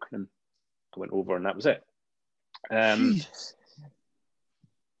bike broke, and I went over, and that was it.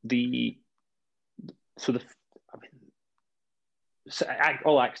 Jesus.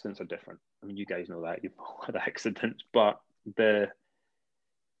 All accidents are different. I mean, you guys know that. You've all had accidents, but the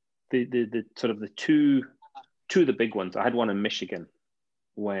sort of the two of the big ones. I had one in Michigan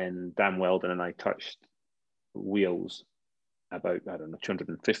when Dan Weldon and I touched wheels about, I don't know,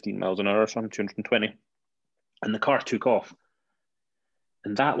 215 miles an hour or something, 220, and the car took off.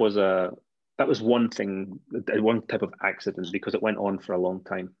 And that was one thing, one type of accident, because it went on for a long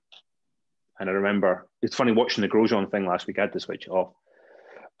time. And I remember, it's funny watching the Grosjean thing last week. I had to switch it off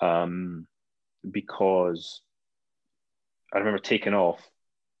because I remember taking off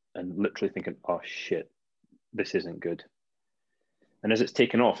and literally thinking, oh shit, this isn't good. And as it's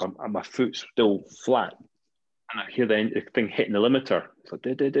taken off, my foot's still flat. And I hear the thing hitting the limiter. It's like,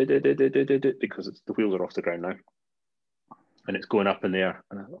 because the wheels are off the ground now. And it's going up in the air.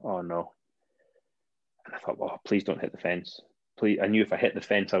 And I thought, oh no. And I thought, oh, please don't hit the fence. Please. I knew if I hit the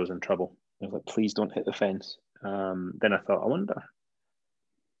fence, I was in trouble. I was like, please don't hit the fence. Then I thought, I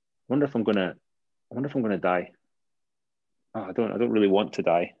wonder if I'm gonna die. Oh, I don't really want to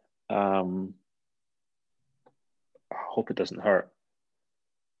die. I hope it doesn't hurt.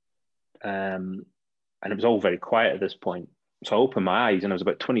 And it was all very quiet at this point. So I opened my eyes, and I was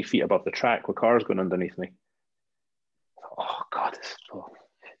about 20 feet above the track with cars going underneath me. Oh God,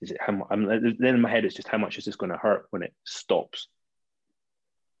 is it how? Then in my head, it's just how much is this going to hurt when it stops?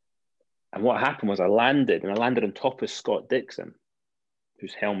 And what happened was I landed on top of Scott Dixon,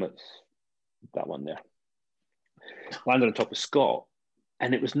 whose helmet's that one there. Landed on top of Scott,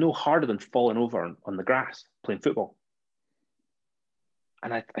 and it was no harder than falling over on the grass playing football.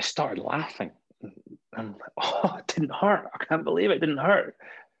 And I started laughing. And oh, it didn't hurt. I can't believe it didn't hurt.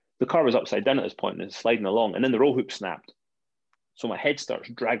 The car was upside down at this point and it's sliding along, and then the roll hoop snapped. So my head starts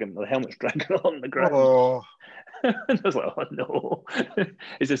dragging, the helmet's dragging along the ground. Oh. And I was like, oh no,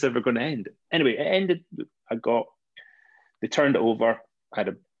 is this ever going to end? Anyway, it ended. They turned it over. I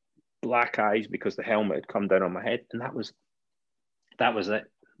had black eyes because the helmet had come down on my head, and that was it.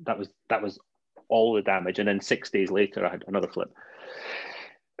 That was all the damage. And then 6 days later, I had another flip.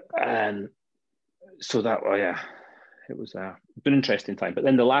 And so that, oh yeah, it was an interesting time. But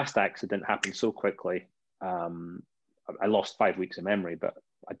then the last accident happened so quickly. I lost 5 weeks of memory, but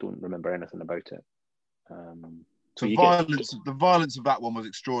I don't remember anything about it. The violence of that one was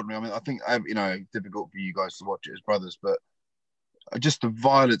extraordinary. I mean, I think, difficult for you guys to watch it as brothers, but just the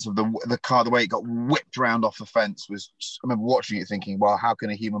violence of the car, the way it got whipped round off the fence was, I remember watching it thinking, well, how can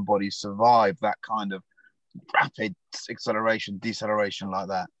a human body survive that kind of rapid acceleration, deceleration like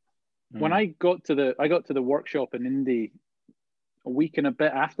that? When I got to the workshop in Indy a week and a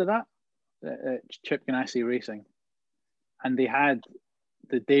bit after that, at Chip Ganassi Racing, and they had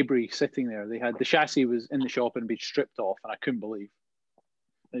the debris sitting there. They had the chassis was in the shop and been stripped off, and I couldn't believe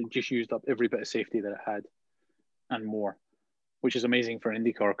it just used up every bit of safety that it had and more, which is amazing for an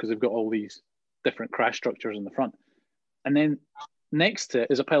IndyCar because they've got all these different crash structures in the front. And then next to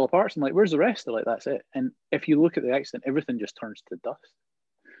it is a pile of parts. I'm like, where's the rest? They're like, that's it. And if you look at the accident, everything just turns to dust.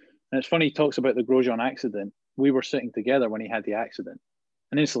 And it's funny, he talks about the Grosjean accident. We were sitting together when he had the accident,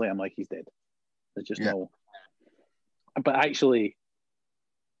 and instantly I'm like, he's dead. There's just no. But actually,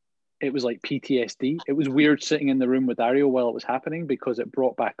 it was like PTSD. It was weird sitting in the room with Dario while it was happening because it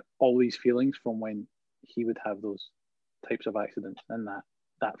brought back all these feelings from when he would have those types of accidents, and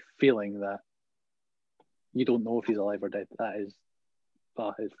that feeling that you don't know if he's alive or dead. That is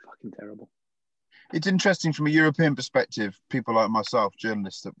fucking terrible. It's interesting from a European perspective. People like myself,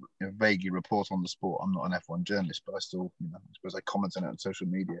 journalists that vaguely report on the sport. I'm not an F1 journalist, but I still, I suppose I comment on it on social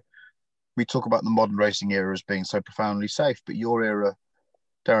media. We talk about the modern racing era as being so profoundly safe, but your era,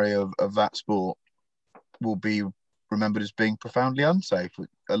 Dario, of that sport will be remembered as being profoundly unsafe.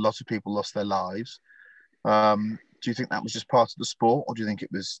 A lot of people lost their lives. Do you think that was just part of the sport, or do you think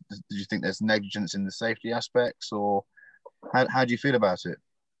it was? Did you think there's negligence in the safety aspects, or how do you feel about it?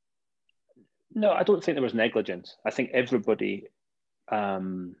 No, I don't think there was negligence. I think everybody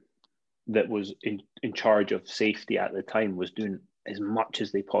that was in charge of safety at the time was doing as much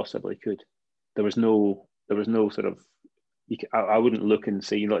as they possibly could. There was no sort of. I wouldn't look and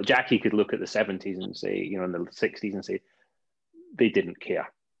say, Jackie could look at the 70s and say, in the 60s and say they didn't care.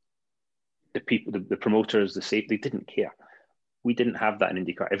 The people, the promoters, the safety, they didn't care. we didn't have that in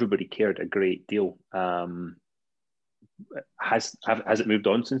IndyCar. Everybody cared a great deal. Has it moved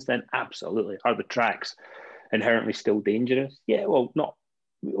on since then? Absolutely. Are the tracks inherently still dangerous? Yeah, well, not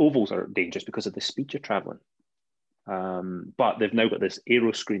ovals are dangerous because of the speed you're traveling. But they've now got this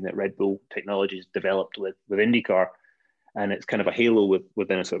aero screen that Red Bull Technologies developed with IndyCar, and it's kind of a halo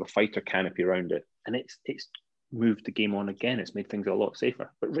within a sort of a fighter canopy around it, and it's moved the game on again. It's made things a lot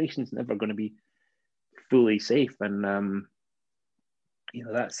safer. But racing's never going to be fully safe, and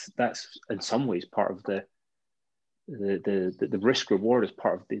that's in some ways part of the risk reward, is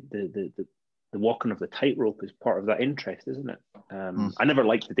part of the walking of the tightrope, is part of that interest, isn't it? I never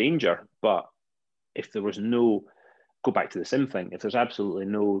liked the danger, but if there was no, go back to the sim thing, if there's absolutely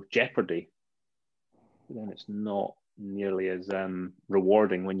no jeopardy, then it's not nearly as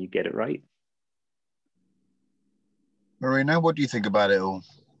rewarding when you get it right. Marino, what do you think about it all?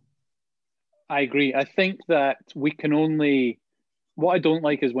 I agree. I think that we can only, what I don't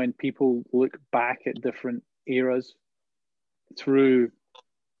like is when people look back at different eras through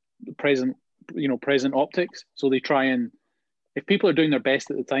the present optics. So they try and, if people are doing their best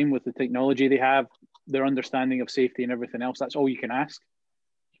at the time with the technology they have, their understanding of safety and everything else, that's all you can ask.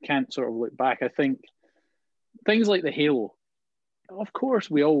 You can't sort of look back. I think things like the halo, of course,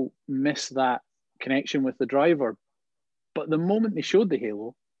 we all miss that connection with the driver. But the moment they showed the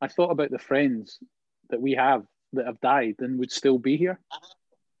halo, I thought about the friends that we have that have died and would still be here.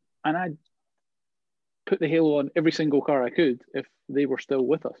 And I'd put the halo on every single car I could if they were still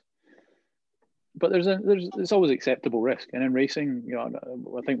with us. But there's always acceptable risk. And in racing, I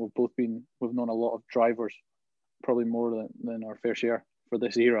think we've known a lot of drivers, probably more than our fair share for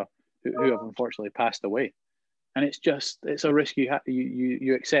this era, who have unfortunately passed away. And it's a risk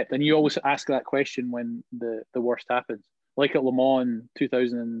you accept. And you always ask that question when the worst happens. Like at Le Mans in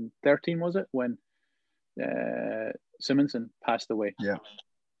 2013, was it, when Simonson passed away? Yeah.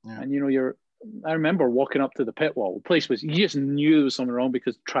 And I remember walking up to the pit wall. The place was, you just knew there was something wrong,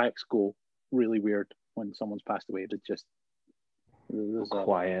 because tracks go really weird when someone's passed away.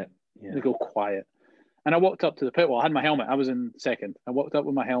 Quiet. They go quiet. And I walked up to the pit wall. I had my helmet. I was in second. I walked up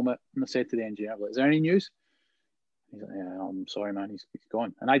with my helmet and I said to the engineer, "Is there any news?" He's like, "Yeah, I'm sorry, man. He's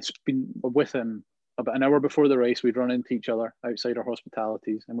gone." And I'd been with him about an hour before the race. We'd run into each other outside our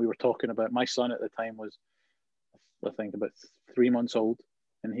hospitalities, and we were talking about, my son at the time was, I think, about 3 months old,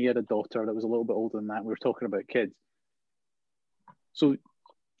 and he had a daughter that was a little bit older than that. We were talking about kids. So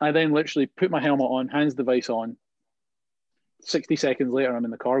I then literally put my helmet on, hands device on. 60 seconds later, I'm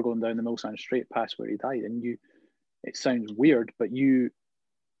in the car going down the Millsand Straight past where he died. And it sounds weird, but you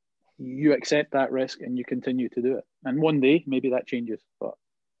accept that risk and you continue to do it. And one day, maybe that changes, but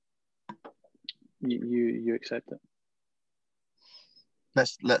you accept it.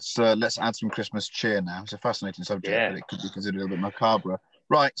 Let's add some Christmas cheer now. It's a fascinating subject, but it could be considered a little bit macabre.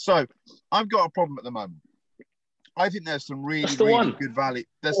 Right, so I've got a problem at the moment. I think there's some really good value.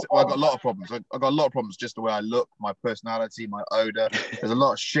 I've got a lot of problems. I've got a lot of problems just the way I look, my personality, my odor. There's a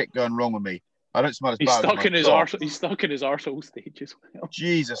lot of shit going wrong with me. I don't smell as bad. He's stuck in his arsehole stage as well.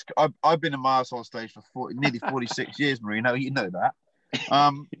 Jesus, I've been in my arsehole stage for nearly 46 years, Marino. You know that.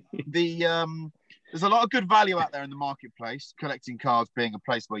 There's a lot of good value out there in the marketplace. Collecting cars being a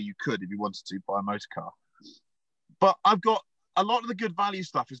place where you could, if you wanted to, buy a motor car. But I've got a lot of the good value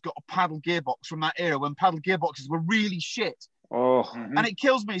stuff has got a paddle gearbox from that era when paddle gearboxes were really shit. And it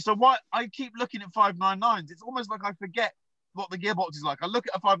kills me. So why I keep looking at 599s? It's almost like I forget what the gearbox is like. I look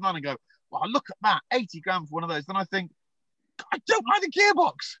at a 599 and go, "Well, look at that, 80 grand for one of those." Then I think, I don't like the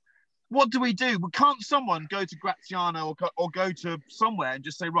gearbox. What do we do? Well, can't someone go to Graziano or go to somewhere and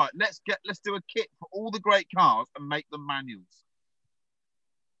just say, right, let's do a kit for all the great cars and make them manuals?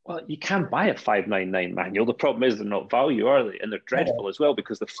 Well, you can buy a 599 manual. The problem is they're not value, are they? And they're dreadful as well,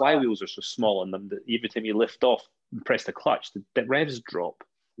 because the flywheels are so small on them that every time you lift off and press the clutch, the revs drop.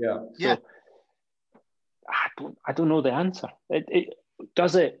 Yeah. So, I don't know the answer.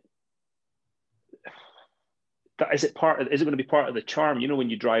 Is it going to be part of the charm? You know, when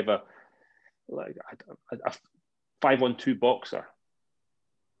you drive a 512 Boxer,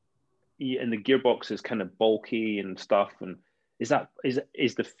 and the gearbox is kind of bulky and stuff, and is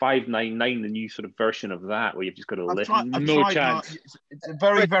the 599 the new sort of version of that, where you've just got to lift? No chance. It's a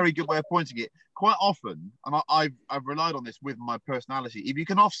very, very good way of pointing it. Quite often, and I've relied on this with my personality, if you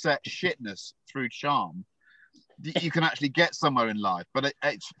can offset shitness through charm, you can actually get somewhere in life. But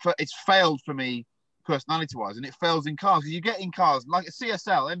it's failed for me personality-wise, and it fails in cars. You get in cars like a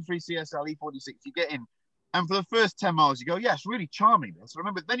CSL, M3 CSL, E46, you get in, and for the first 10 miles, you go, yeah, it's really charming this.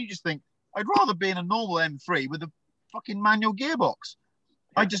 Remember, then you just think, I'd rather be in a normal M3 with a fucking manual gearbox.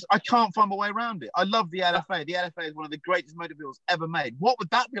 I can't find my way around it. I love the LFA. The LFA is one of the greatest motor vehicles ever made. What would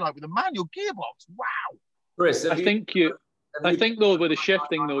that be like with a manual gearbox? Wow. Chris, I think though with the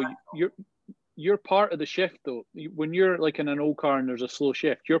shifting though, you're part of the shift though. When you're like in an old car and there's a slow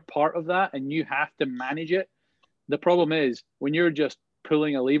shift, you're part of that and you have to manage it. The problem is when you're just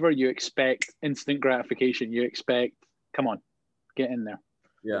pulling a lever, you expect instant gratification. You expect, come on, get in there.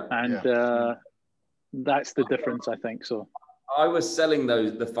 Yeah. And that's the difference, I think. So I was selling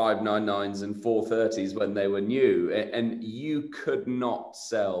the 599s and 430s when they were new, and you could not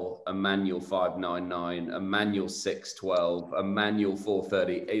sell a manual 599, a manual 612, a manual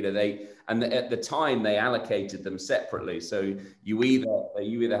 430. At the time they allocated them separately. So you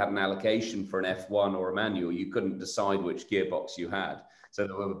either had an allocation for an F1 or a manual. You couldn't decide which gearbox you had. So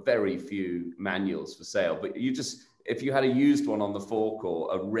there were very few manuals for sale. But if you had a used one on the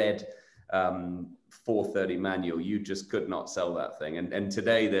forecourt, a red 430 manual, you just could not sell that thing. And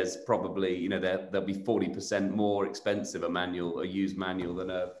today there's probably, there'll be 40% more expensive a used manual than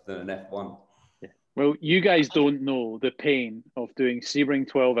an F1. Yeah. Well, you guys don't know the pain of doing Sebring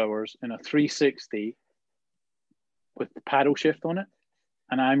 12 hours in a 360 with the paddle shift on it.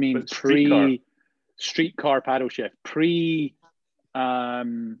 And I mean streetcar paddle shift, what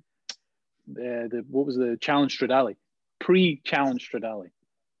was the Challenge Stradale? Pre-Challenge Stradale.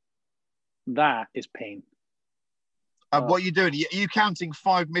 That is pain. What are you doing? Are you counting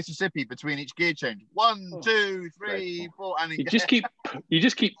 5 Mississippi between each gear change? 1, 2, 3, 4, and you just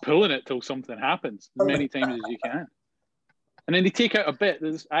keep pulling it till something happens as many times as you can. And then they take out a bit.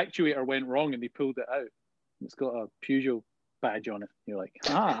 This actuator went wrong and they pulled it out. It's got a Peugeot badge on it. You're like,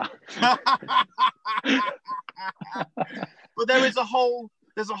 But there's a whole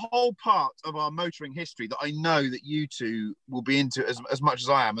part of our motoring history that I know that you two will be into as much as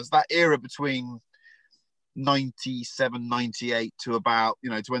I am, as that era between 97, 98 to about,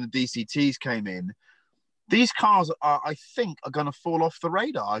 to when the DCTs came in. These cars I think are going to fall off the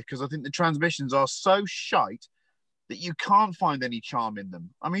radar because I think the transmissions are so shite that you can't find any charm in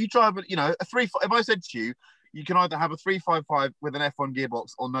them. I mean, you drive, a 3. If I said to you, you can either have a 355 with an F1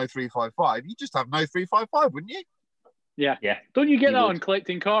 gearbox or no 355, you just have no 355, wouldn't you? Yeah. Don't you get that on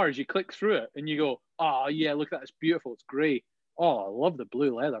collecting cars? You click through it and you go, oh, yeah, look at that. It's beautiful. It's grey. Oh, I love the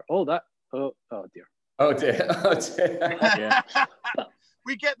blue leather. Oh, dear. Oh, dear. Yeah.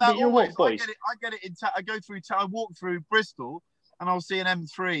 We get that always. Boys? I get it. I walk through Bristol and I'll see an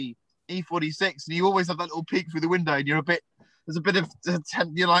M3 E46 and you always have that little peek through the window and there's a bit of,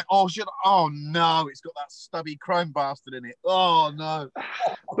 you're like, oh, shit. Oh, no, it's got that stubby chrome bastard in it. Oh, no.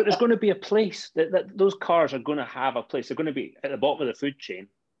 But there's going to be a place that those cars are going to have a place. They're going to be at the bottom of the food chain.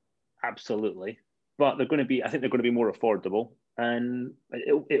 Absolutely. But I think they're going to be more affordable and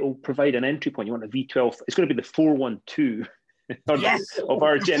it'll provide an entry point. You want a V12. It's going to be the 412 of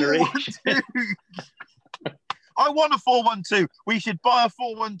our generation. I want a 412. We should buy a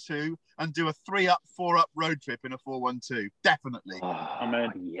 412 and do a 3-up, 4-up road trip in a 412. Definitely.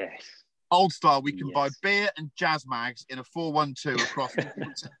 Amen. Yes. Old style. We can buy beer and jazz mags in a 412 across.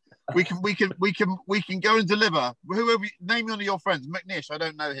 we can go and deliver. Whoever, name one of your friends. McNish, I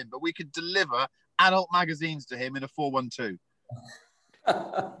don't know him, but we could deliver adult magazines to him in a 412.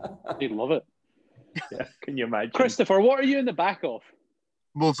 He'd love it. Yeah, can you imagine? Christopher, what are you in the back of?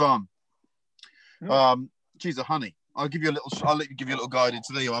 Mulsanne. Geez, a honey. I'll let you give you a little guidance.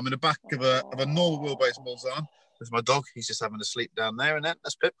 There you are. I'm in the back of a normal wheelbase Mulsanne. There's my dog. He's just having a sleep down there, and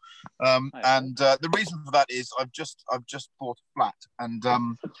that's Pip. And the reason for that is I've just bought a flat, and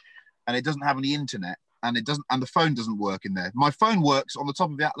it doesn't have any internet, and the phone doesn't work in there. My phone works on the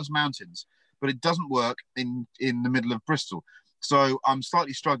top of the Atlas Mountains, but it doesn't work in the middle of Bristol. So I'm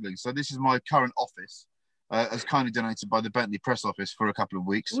slightly struggling. So this is my current office. As kindly donated by the Bentley press office for a couple of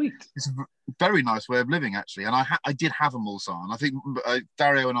weeks. Sweet. It's a very nice way of living, actually. And I did have a Mulsanne. I think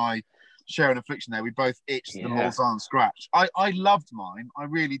Dario and I share an affliction there. We both itched the Mulsanne scratch. I loved mine. I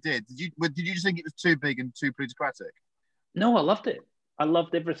really did. Did you just think it was too big and too plutocratic? No, I loved it. I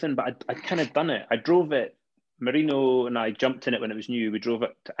loved everything, but I kind of done it. I drove it. Marino and I jumped in it when it was new. We drove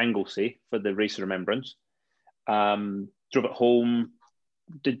it to Anglesey for the Race of Remembrance. Drove it home.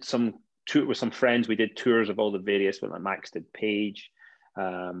 Did some tour with some friends. We did tours of all the various. Like Max did Page.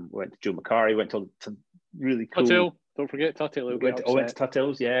 Went to Joe Macari. Went to really cool. Tuthill. Don't forget Tuthill. Went to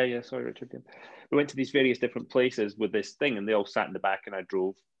Tuthill's. Yeah. Sorry, Richard. We went to these various different places with this thing, and they all sat in the back, and I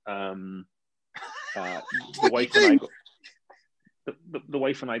drove. The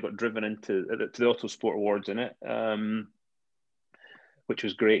wife and I got driven into the Autosport Awards in it, which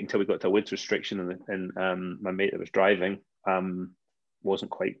was great until we got to a width restriction, and my mate that was driving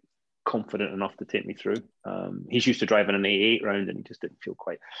wasn't quite confident enough to take me through. He's used to driving an A8 round, and he just didn't feel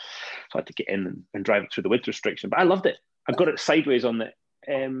quite. So I had to get in and drive it through the width restriction. But I loved it. I got it sideways on the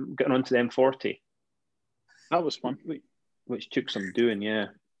getting onto the M40. That was fun. Which took some doing, yeah.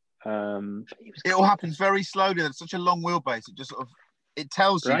 It all happens very slowly. There's such a long wheelbase. It just sort of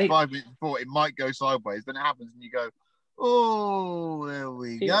tells you 5 minutes before it might go sideways. Then it happens, and you go, "Oh, there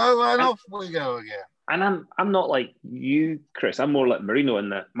we go," and off we go again. And I'm not like you, Chris. I'm more like Marino in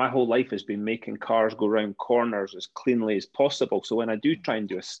that my whole life has been making cars go round corners as cleanly as possible. So when I do try and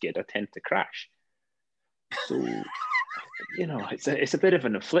do a skid, I tend to crash. So, it's a bit of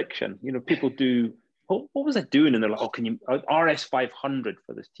an affliction. People do. What was I doing? And they're like, "Oh, can you RS 500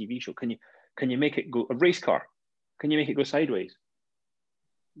 for this TV show? Can you make it go a race car? Can you make it go sideways?"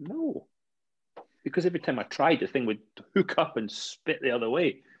 No, because every time I tried, the thing would hook up and spit the other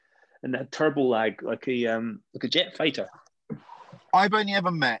way, and that turbo lag like a jet fighter. I've only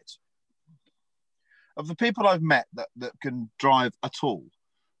ever met of the people I've met that can drive at all.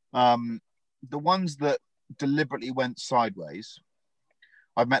 The ones that deliberately went sideways,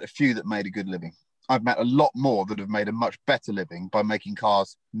 I've met a few that made a good living. I've met a lot more that have made a much better living by making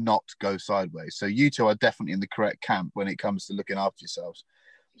cars not go sideways. So you two are definitely in the correct camp when it comes to looking after yourselves.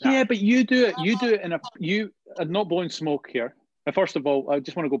 Yeah, but you do it I'm not blowing smoke here. First of all, I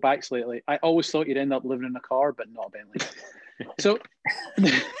just want to go back slightly. I always thought you'd end up living in a car, but not a Bentley. So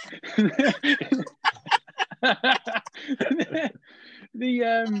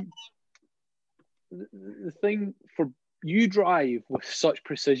the thing for you drive with such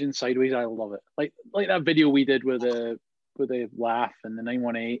precision sideways, I love it. Like that video we did with the laugh and the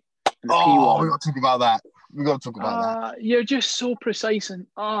 918 and the P1. We got to talk about that. We got to talk about that. You're just so precise, and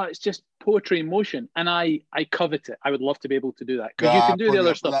it's just poetry in motion. And I covet it. I would love to be able to do that because you can do the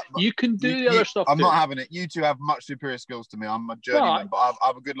other stuff. You can do the other stuff. I'm not having it. You two have much superior skills to me. I'm a journeyman, but I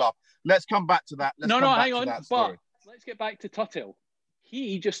have a good laugh. Let's come back to that. Hang on. But let's get back to Tuthill.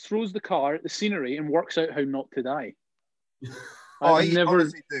 He just throws the car at the scenery and works out how not to die.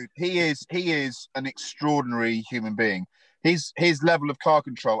 Honestly, dude, he is an extraordinary human being. His level of car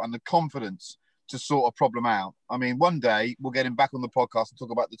control and the confidence to sort a problem out. I mean, one day we'll get him back on the podcast and talk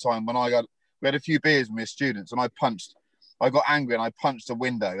about the time when we had a few beers with my students and I got angry and I punched a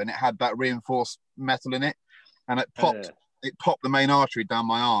window and it had that reinforced metal in it and it popped the main artery down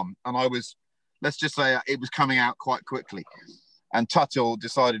my arm. And let's just say it was coming out quite quickly. And Tuthill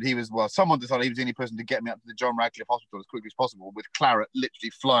decided someone decided he was the only person to get me up to the John Radcliffe Hospital as quickly as possible with claret literally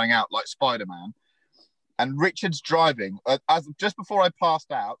flying out like Spider-Man. And Richard's driving. Just before I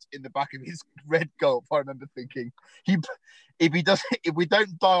passed out in the back of his red Golf, I remember thinking, if we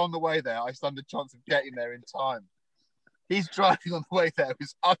don't die on the way there, I stand a chance of getting there in time. He's driving on the way there. It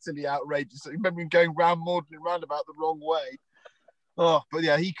was utterly outrageous. I remember him going round Magdalen roundabout the wrong way. Oh, but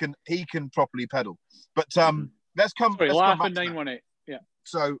yeah, he can properly pedal. But let's come back to 918. Yeah.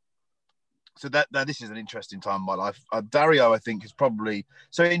 So that this is an interesting time in my life. Dario, I think, is probably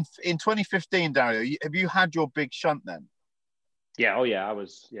in 2015. Dario, have you had your big shunt then? Yeah. Oh yeah, I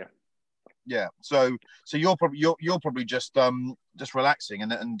was. Yeah. Yeah. So you're probably just relaxing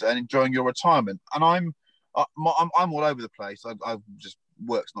and enjoying your retirement. And I'm all over the place. I've just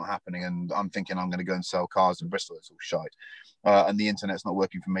work's not happening, and I'm thinking I'm going to go and sell cars in Bristol. It's all shite, and the internet's not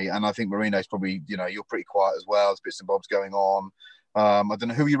working for me. And I think Marino's probably, you're pretty quiet as well. There's bits and bobs going on. I don't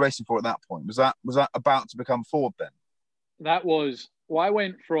know who you were racing for at that point. Was that about to become Ford then? That was. Well, I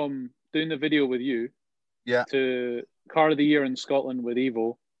went from doing the video with you, to Car of the Year in Scotland with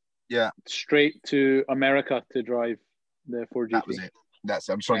Evo, straight to America to drive the Ford GT. That was it. That's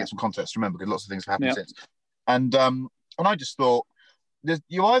it. I'm just trying to get some context to remember because lots of things have happened since. And I just thought,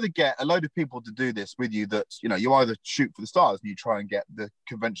 you either get a load of people to do this with you that, you either shoot for the stars and you try and get the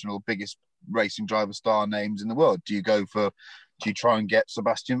conventional biggest racing driver star names in the world. Do you try and get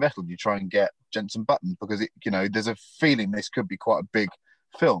Sebastian Vettel? Do you try and get Jenson Button? Because there's a feeling this could be quite a big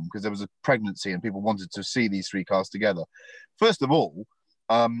film because there was a pregnancy and people wanted to see these three cars together. First of all,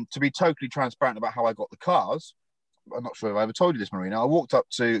 to be totally transparent about how I got the cars, I'm not sure if I ever told you this, Marina. I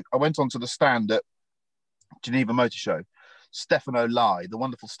went onto the stand at Geneva Motor Show. Stefano Lai, the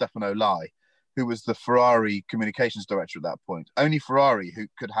wonderful Stefano Lai, who was the Ferrari communications director at that point. Only Ferrari who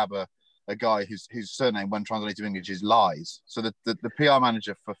could have a guy whose surname, when translated to English, is Lies. So the PR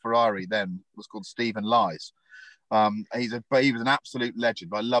manager for Ferrari then was called Stephen Lies. He was an absolute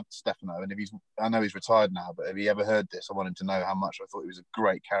legend. I loved Stefano, and I know he's retired now, but if he ever heard this, I wanted to know how much I thought he was a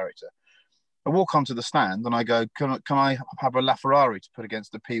great character. I walk onto the stand and I go, can I have a LaFerrari to put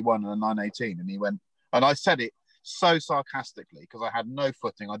against the P1 and a 918? And he went, and I said it so sarcastically because I had no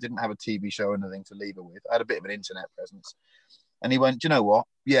footing. I didn't have a TV show or anything to leave her with. I had a bit of an internet presence. And he went, do you know what?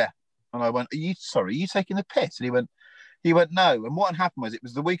 Yeah, And I went, are you taking the piss? And he went, no. And what had happened was, it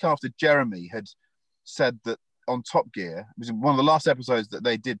was the week after Jeremy had said that on Top Gear, it was one of the last episodes that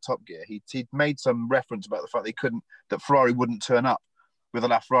they did Top Gear, he'd made some reference about the fact that Ferrari wouldn't turn up with a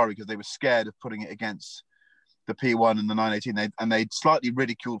LaFerrari because they were scared of putting it against the P1 and the 918. They'd slightly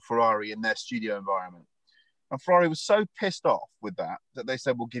ridiculed Ferrari in their studio environment. And Ferrari was so pissed off with that they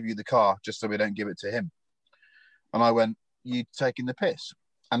said, we'll give you the car just so we don't give it to him. And I went, you taking the piss?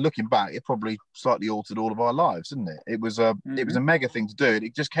 And looking back, it probably slightly altered all of our lives, didn't it? It was a mega thing to do.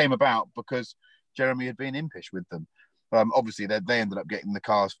 It just came about because Jeremy had been impish with them. Obviously, they ended up getting the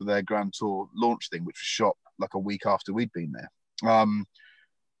cars for their Grand Tour launch thing, which was shot like a week after we'd been there.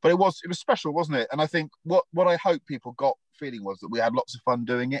 But it was special, wasn't it? And I think what I hope people got feeling was that we had lots of fun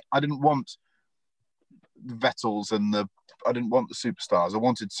doing it. I didn't want the Vettels I didn't want the superstars. I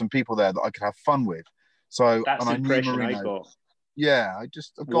wanted some people there that I could have fun with. So that's the impression I got. Yeah, I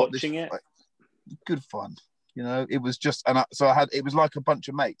got watching this, it. Like, good fun. It was just, it was like a bunch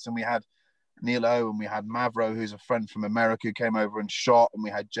of mates, and we had Neil O, and we had Mavro, who's a friend from America, who came over and shot, and we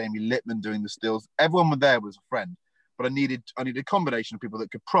had Jamie Littman doing the stills. Everyone there was a friend, but I needed a combination of people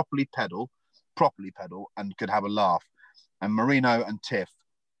that could properly pedal, and could have a laugh. And Marino and Tiff,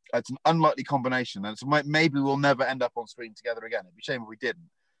 it's an unlikely combination, and maybe we'll never end up on screen together again. It'd be a shame if we didn't,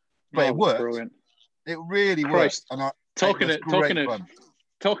 but it worked. Brilliant. It really worked. And talking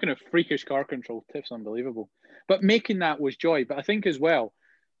of freakish car control, Tiff's unbelievable. But making that was joy. But I think as well,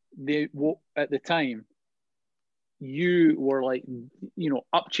 at the time, you were like,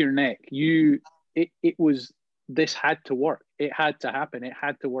 up to your neck. It was, this had to work. It had to happen. It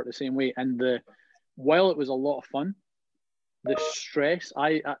had to work the same way. And while it was a lot of fun, the stress,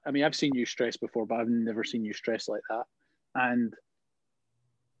 I mean, I've seen you stress before, but I've never seen you stress like that. And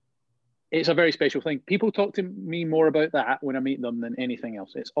it's a very special thing. People talk to me more about that when I meet them than anything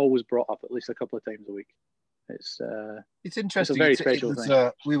else. It's always brought up at least a couple of times a week. It's interesting. It's a very special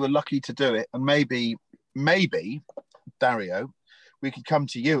thing. We were lucky to do it, and maybe Dario, we could come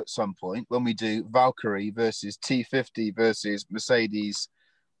to you at some point when we do Valkyrie versus T50 versus Mercedes,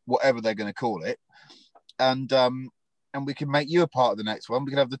 whatever they're going to call it, and we can make you a part of the next one.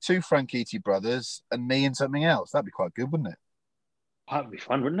 We could have the two Franchitti brothers and me and something else. That'd be quite good, wouldn't it? That'd be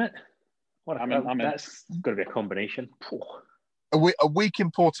fun, wouldn't it? That's going to be a combination. A week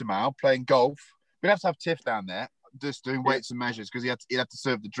in Portimao playing golf. We'd have to have Tiff down there just doing weights and measures, because he'd have to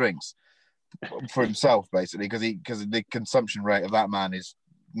serve the drinks for himself, basically, because the consumption rate of that man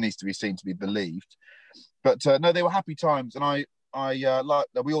needs to be seen to be believed. But no, they were happy times, and I like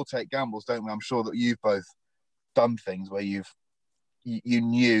that. We all take gambles, don't we? I'm sure that you've both done things where you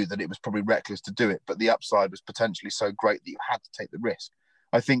knew that it was probably reckless to do it, but the upside was potentially so great that you had to take the risk.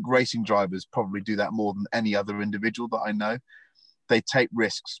 I think racing drivers probably do that more than any other individual that I know. They take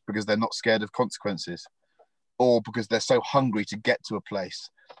risks because they're not scared of consequences, or because they're so hungry to get to a place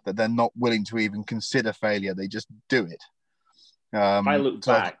that they're not willing to even consider failure. They just do it. If I look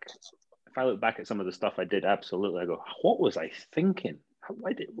back at some of the stuff I did, absolutely, I go, what was I thinking?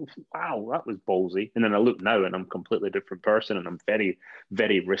 Wow, that was ballsy. And then I look now and I'm a completely different person, and I'm very,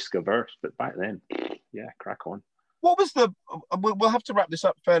 very risk averse. But back then, yeah, crack on. What was we'll have to wrap this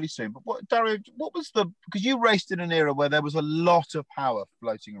up fairly soon, but Dario, because you raced in an era where there was a lot of power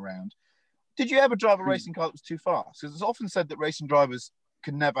floating around. Did you ever drive a racing car that was too fast? Because it's often said that racing drivers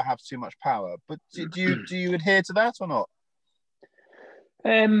can never have too much power, but do you adhere to that or not?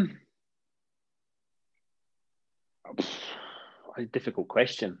 A difficult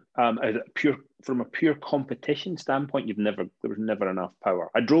question. From a pure competition standpoint, there was never enough power.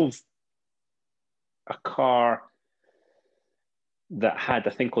 I drove a car that had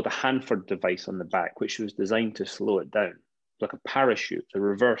a thing called a Hanford device on the back, which was designed to slow it down, like a parachute, a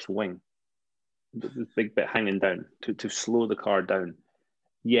reverse wing, the big bit hanging down to slow the car down.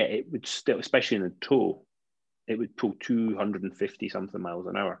 Yeah, it would still, especially in a tow, it would pull 250 something miles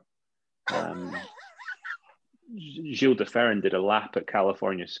an hour. Gilles de Ferran did a lap at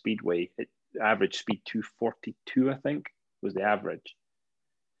California Speedway. Average speed 242, I think, was the average.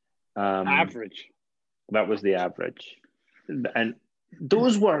 Average. That was the average. And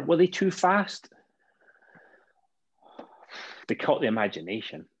those were they too fast? They caught the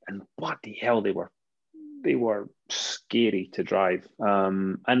imagination, and what the hell, they were scary to drive.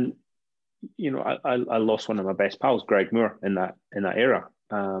 And I lost one of my best pals, Greg Moore, in that era.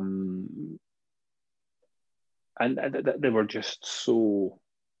 And they were just so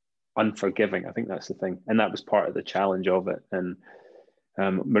unforgiving. I think that's the thing, and that was part of the challenge of it. And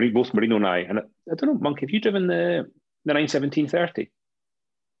both Marino and I don't know, Monk, have you driven the 917-30?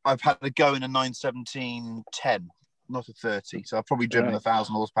 I've had a go in a 917-10, not a 30. So I've probably driven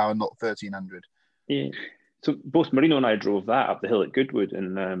 1,000 horsepower, not 1,300. Yeah. So both Marino and I drove that up the hill at Goodwood,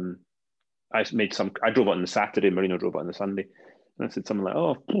 and I drove it on the Saturday. Marino drove it on the Sunday, and I said something like,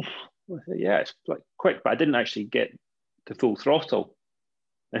 "Oh, poof." I said, yeah, it's like quick," but I didn't actually get to full throttle.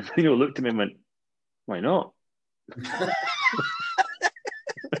 And Marino looked at me and went, "Why not?"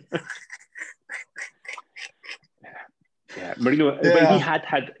 Yeah, Marino. Yeah.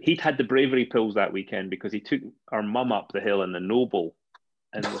 But he'd had the bravery pills that weekend, because he took our mum up the hill in the Noble,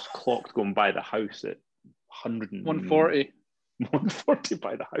 and was clocked going by the house at 140. 140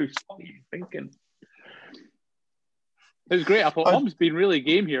 by the house. What are you thinking? It was great. I thought Mum's been really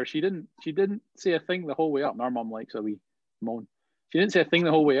game here. She didn't say a thing the whole way up. And our mum likes a wee moan. She didn't say a thing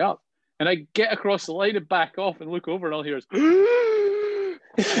the whole way up. And I get across the line and back off and look over, and all I hear is I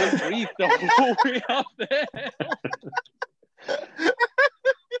breathe the whole way up there.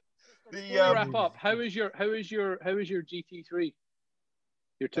 Wrap up. How is your GT3?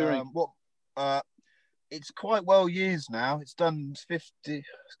 Your touring? It's quite well used now. It's done 50.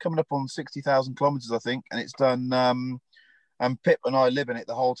 It's coming up on 60,000 kilometers, I think, and it's done. And Pip and I live in it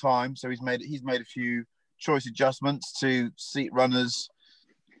the whole time, so he's made a few choice adjustments to seat runners,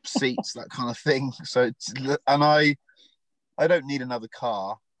 seats, that kind of thing. So I don't need another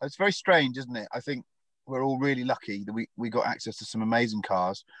car. It's very strange, isn't it? I think we're all really lucky that we got access to some amazing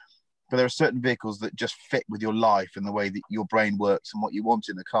cars, but there are certain vehicles that just fit with your life and the way that your brain works and what you want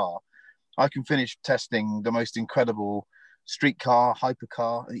in a car. I can finish testing the most incredible street car,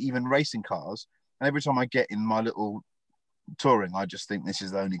 hypercar, even racing cars, and every time I get in my little touring, I just think this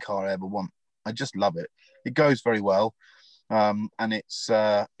is the only car I ever want. I just love it. It goes very well, and it's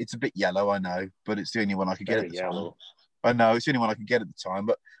a bit yellow, I know, but it's the only one I could get at the time. I know it's the only one I could get at the time,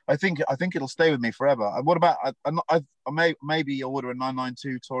 but I think it'll stay with me forever. What about I maybe order a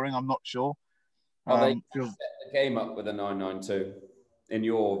 992 touring? I'm not sure. Are they set the game up with a 992 in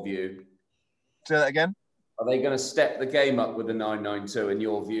your view? Say that again. Are they going to step the game up with the 992 in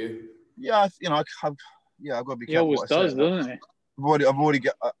your view? Yeah, I've got to be careful. He always does, doesn't he? I've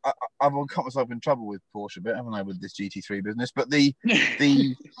got myself in trouble with Porsche a bit, haven't I, with this GT3 business? But they've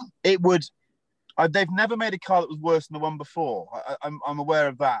never made a car that was worse than the one before. I'm aware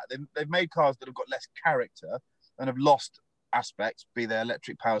of that. They've made cars that have got less character and have lost aspects, be they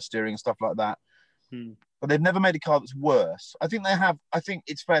electric power steering and stuff like that. But they've never made a car that's worse. I think they have. I think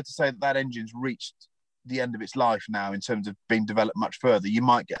it's fair to say that engine's reached the end of its life now in terms of being developed much further. You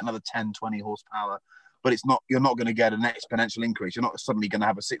might get another 10, 20 horsepower, but you're not going to get an exponential increase. You're not suddenly going to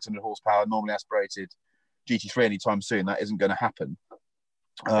have a 600 horsepower, normally aspirated GT3 anytime soon. That isn't going to happen.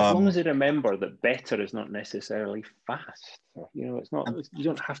 As long as they remember that better is not necessarily fast. It's not. You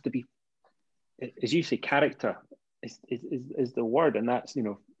don't have to be, as you say, character is the word, and that's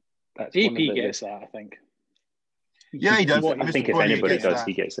that's AP gets that, I think. Yeah, he does. I think if anybody does,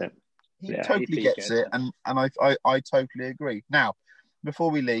 he gets it. He totally gets it, and I totally agree. Now,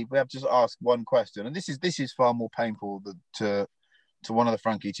 before we leave, we have to ask one question, and this is far more painful to one of the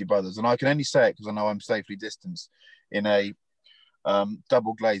Franchitti brothers, and I can only say it because I know I'm safely distanced in a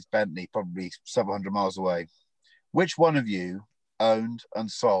double glazed Bentley, probably several hundred miles away. Which one of you owned and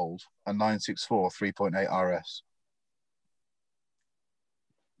sold a 964 3.8 RS?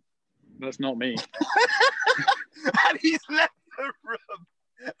 That's not me. And he's left the room.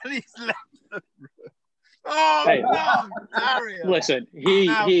 Oh, hey, no, Dario. Listen,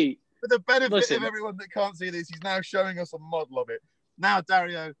 he. For the benefit of everyone that can't see this, he's now showing us a model of it. Now,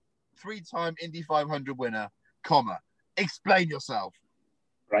 Dario, 3-time Indy 500 winner, explain yourself.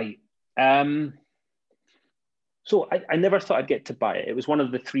 Right. So I never thought I'd get to buy it. It was one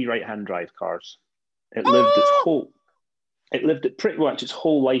of the 3 right-hand drive cars. It lived pretty much its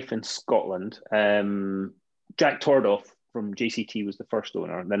whole life in Scotland. Jack Tordoff from JCT was the first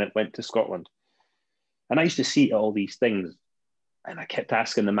owner, and then it went to Scotland. And I used to see all these things, and I kept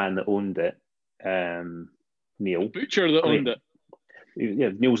asking the man that owned it, Neil. Butcher that owned it. Yeah,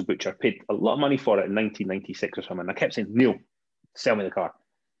 Neil's a butcher. Paid a lot of money for it in 1996 or something. I kept saying, Neil, sell me the car.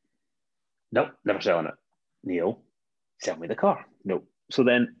 Nope, never selling it. Neil, sell me the car. Nope. So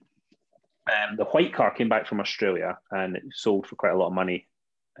then the white car came back from Australia, and it sold for quite a lot of money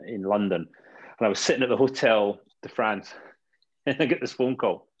in London. And I was sitting at the Hotel de France, and I get this phone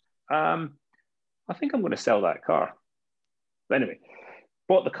call. I think I'm going to sell that car. But anyway,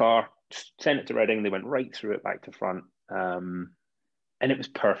 bought the car, sent it to Reading. They went right through it back to front. And it was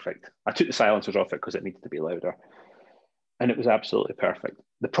perfect. I took the silencers off it because it needed to be louder. And it was absolutely perfect.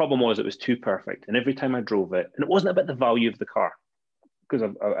 The problem was it was too perfect. And every time I drove it, and it wasn't about the value of the car, because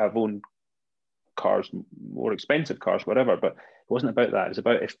I've owned cars, more expensive cars, whatever, but it wasn't about that. It was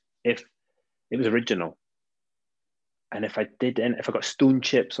about if it was original. And if I got stone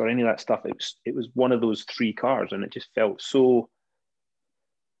chips or any of that stuff, it was one of those 3 cars, and it just felt so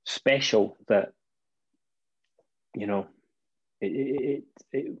special that, you know,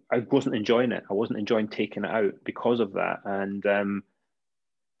 I wasn't enjoying it. I wasn't enjoying taking it out because of that. And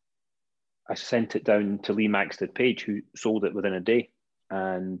I sent it down to Lee Maxted Page, who sold it within a day.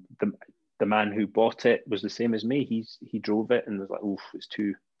 And the man who bought it was the same as me. He drove it and was like, "Oof, it's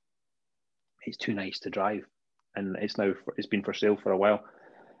too nice to drive." And it's been for sale for a while.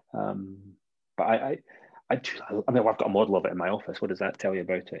 But I mean, I've got a model of it in my office. What does that tell you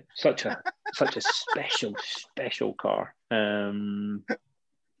about it? Such a special car.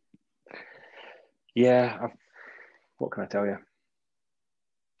 What can I tell you?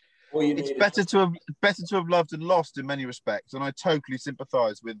 It's better to have loved and lost in many respects, and I totally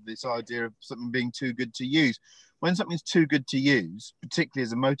sympathise with this idea of something being too good to use. When something's too good to use, particularly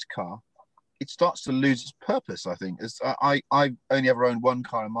as a motor car, it starts to lose its purpose, I think. I only ever owned one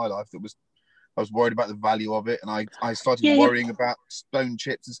car in my life I was worried about the value of it, and I started worrying about stone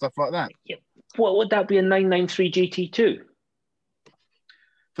chips and stuff like that. Yeah. What would that be, a 993 GT2?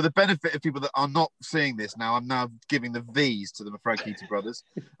 For the benefit of people that are not seeing this now, I'm now giving the V's to the Franchitti brothers.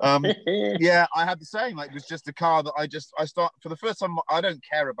 Yeah, I had the same. Like, it was just a car that I start for the first time. I don't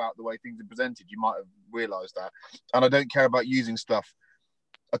care about the way things are presented. You might have realised that, and I don't care about using stuff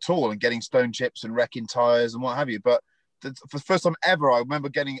at all and getting stone chips and wrecking tires and what have you. But for the first time ever, I remember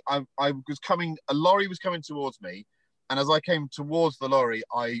a lorry was coming towards me, and as I came towards the lorry,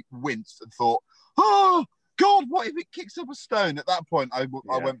 I winced and thought, "Oh God, what if it kicks up a stone?" At that point, I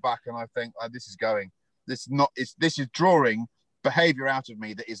went back and I think, this is going. This is drawing behaviour out of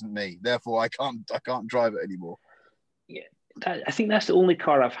me that isn't me. Therefore, I can't drive it anymore. Yeah. I think that's the only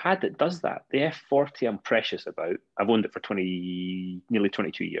car I've had that does that. The F40 I'm precious about. I've owned it for nearly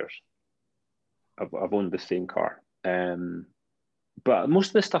 22 years. I've owned the same car. But most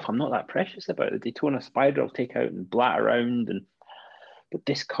of the stuff I'm not that precious about. The Daytona Spider I'll take out and blat around. But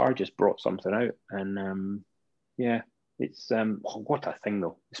this car just brought something out. And it's what a thing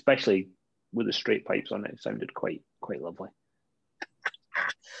though. Especially with the straight pipes on it. It sounded quite lovely.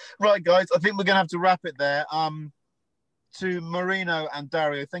 Right, guys. I think we're going to have to wrap it there. To Marino and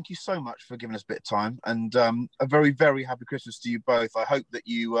Dario, thank you so much for giving us a bit of time, and a very, very happy Christmas to you both. I hope that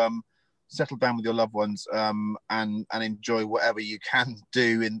you settle down with your loved ones and enjoy whatever you can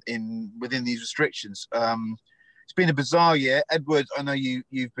do within these restrictions. It's been a bizarre year. Edward, I know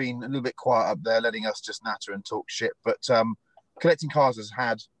you've been a little bit quiet up there, letting us just natter and talk shit, but Collecting Cars has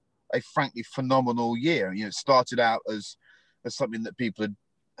had a frankly phenomenal year. You know, it started out as something that people had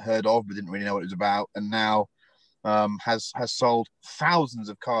heard of but didn't really know what it was about, and now has sold thousands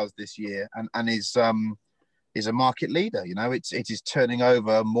of cars this year and is a market leader. You know, it is turning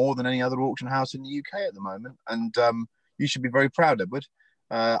over more than any other auction house in the UK at the moment, and you should be very proud, Edward.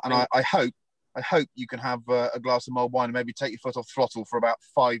 And I hope you can have a glass of mulled wine and maybe take your foot off throttle for about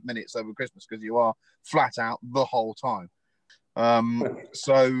 5 minutes over Christmas, because you are flat out the whole time. From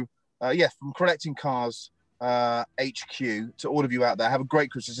Collecting Cars HQ to all of you out there, have a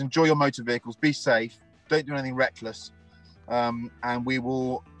great Christmas. Enjoy your motor vehicles. Be safe. Don't do anything reckless. And we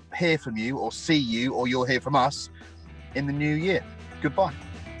will hear from you or see you, or you'll hear from us in the new year. Goodbye.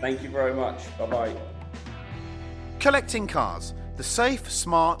 Thank you very much. Bye-bye. Collecting Cars, the safe,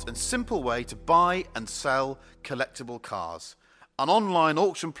 smart and simple way to buy and sell collectible cars. An online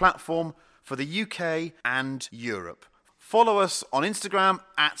auction platform for the UK and Europe. Follow us on Instagram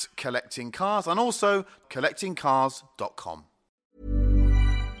at Collecting Cars and also collectingcars.com.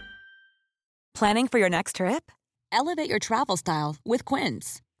 Planning for your next trip? Elevate your travel style with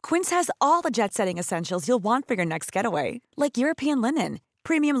Quince. Quince has all the jet-setting essentials you'll want for your next getaway, like European linen,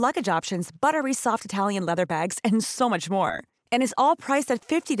 premium luggage options, buttery soft Italian leather bags, and so much more. And is all priced at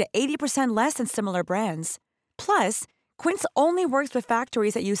 50 to 80% less than similar brands. Plus, Quince only works with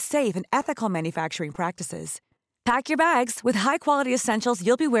factories that use safe and ethical manufacturing practices. Pack your bags with high-quality essentials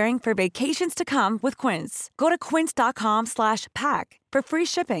you'll be wearing for vacations to come with Quince. Go to quince.com/pack for free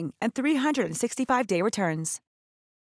shipping and 365-day returns.